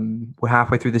 We're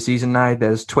halfway through the season now.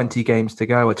 There's 20 games to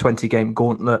go, a 20-game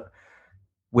gauntlet.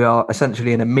 We are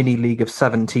essentially in a mini league of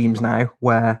 7 teams now,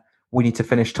 where we need to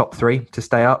finish top 3 to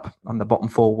stay up, and the bottom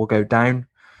 4 will go down.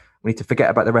 We need to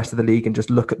forget about the rest of the league and just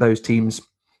look at those teams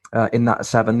in that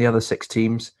 7, the other 6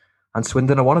 teams, and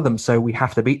Swindon are one of them. So we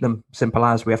have to beat them. Simple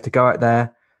as. We have to go out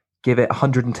there, give it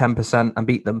 110% and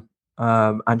beat them,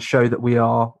 and show that we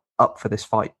are up for this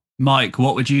fight. Mike,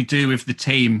 what would you do with the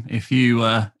team if you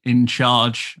were in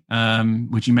charge?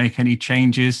 Would you make any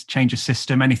changes, change a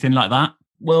system, anything like that?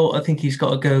 Well, I think he's got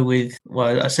to go with,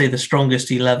 I say the strongest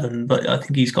 11, but I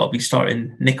think he's got to be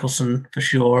starting Nicholson for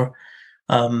sure.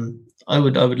 I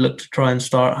would look to try and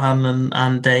start Hanlon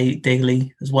and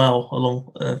Daly as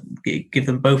well, give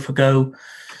them both a go.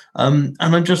 And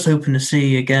I'm just hoping to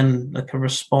see again like a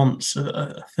response.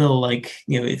 I feel like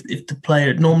if the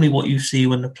player, normally what you see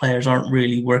when the players aren't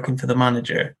really working for the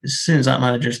manager, as soon as that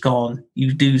manager's gone,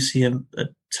 you do see a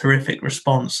terrific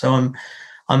response. So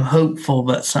I'm hopeful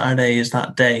that Saturday is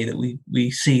that day that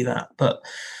we see that. But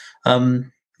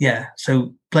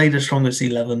so play the strongest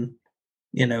 11,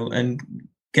 and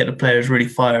get the players really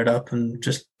fired up and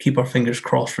just keep our fingers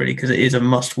crossed, really, because it is a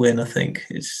must win. I think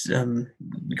it's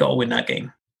we got to win that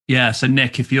game. Yeah, so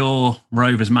Nick, if you're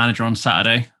Rovers manager on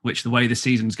Saturday, which the way the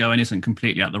season's going isn't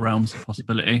completely out the realms of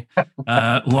possibility,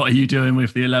 what are you doing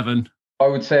with the 11? I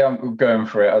would say I'm going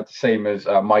for it. The same as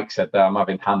Mike said there, I'm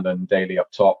having Hanlon and Daly up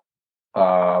top.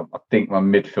 I think my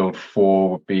midfield 4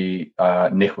 would be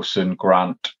Nicholson,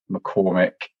 Grant,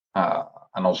 McCormick,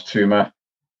 and Oztuma.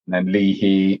 And then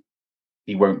Leahy,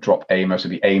 he won't drop Amer, so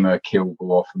it'll be Amer,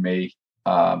 Kilgore for me,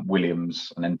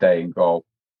 Williams, and then Day in goal.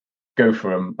 Go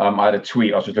for him. I had a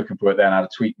tweet. I was just looking for it then. I had a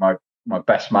tweet. My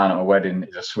best man at a wedding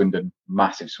is a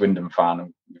massive Swindon fan.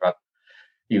 And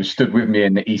he was stood with me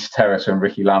in the East Terrace when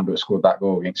Ricky Lambert scored that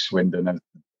goal against Swindon. And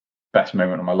best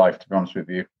moment of my life, to be honest with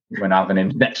you, when having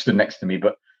him next to me.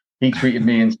 But he tweeted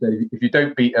me and said, "If you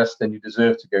don't beat us, then you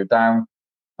deserve to go down."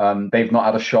 They've not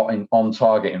had a shot on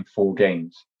target in 4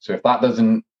 games. So if that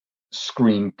doesn't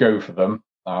scream go for them,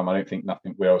 I don't think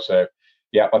nothing will. So.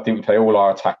 Yeah, I think we play all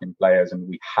our attacking players and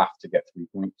we have to get 3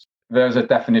 points. There's a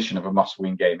definition of a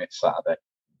must-win game. It's Saturday.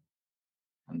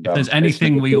 And, if there's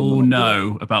anything we all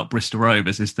know about Bristol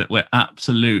Rovers is that we're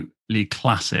absolutely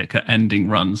classic at ending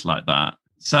runs like that.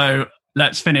 So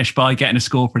let's finish by getting a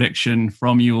score prediction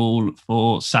from you all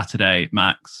for Saturday.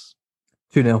 Max?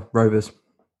 2-0 Rovers.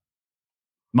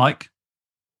 Mike?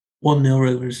 1-0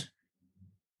 Rovers.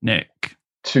 Nick?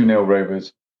 2-0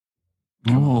 Rovers.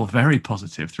 Oh, very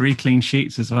positive. 3 clean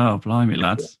sheets as well. Blimey,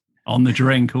 lads. On the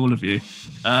drink, all of you.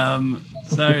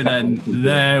 So then,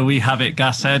 there we have it,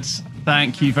 Gasheads.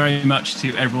 Thank you very much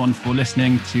to everyone for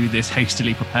listening to this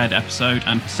hastily prepared episode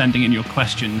and for sending in your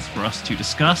questions for us to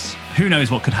discuss. Who knows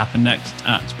what could happen next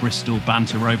at Bristol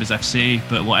Banter Rovers FC,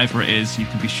 but whatever it is, you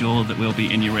can be sure that we'll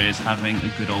be in your ears having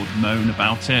a good old moan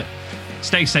about it.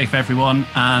 Stay safe, everyone,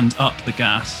 and up the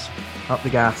gas. Up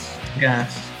the gas.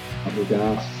 Gas. Up the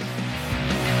gas.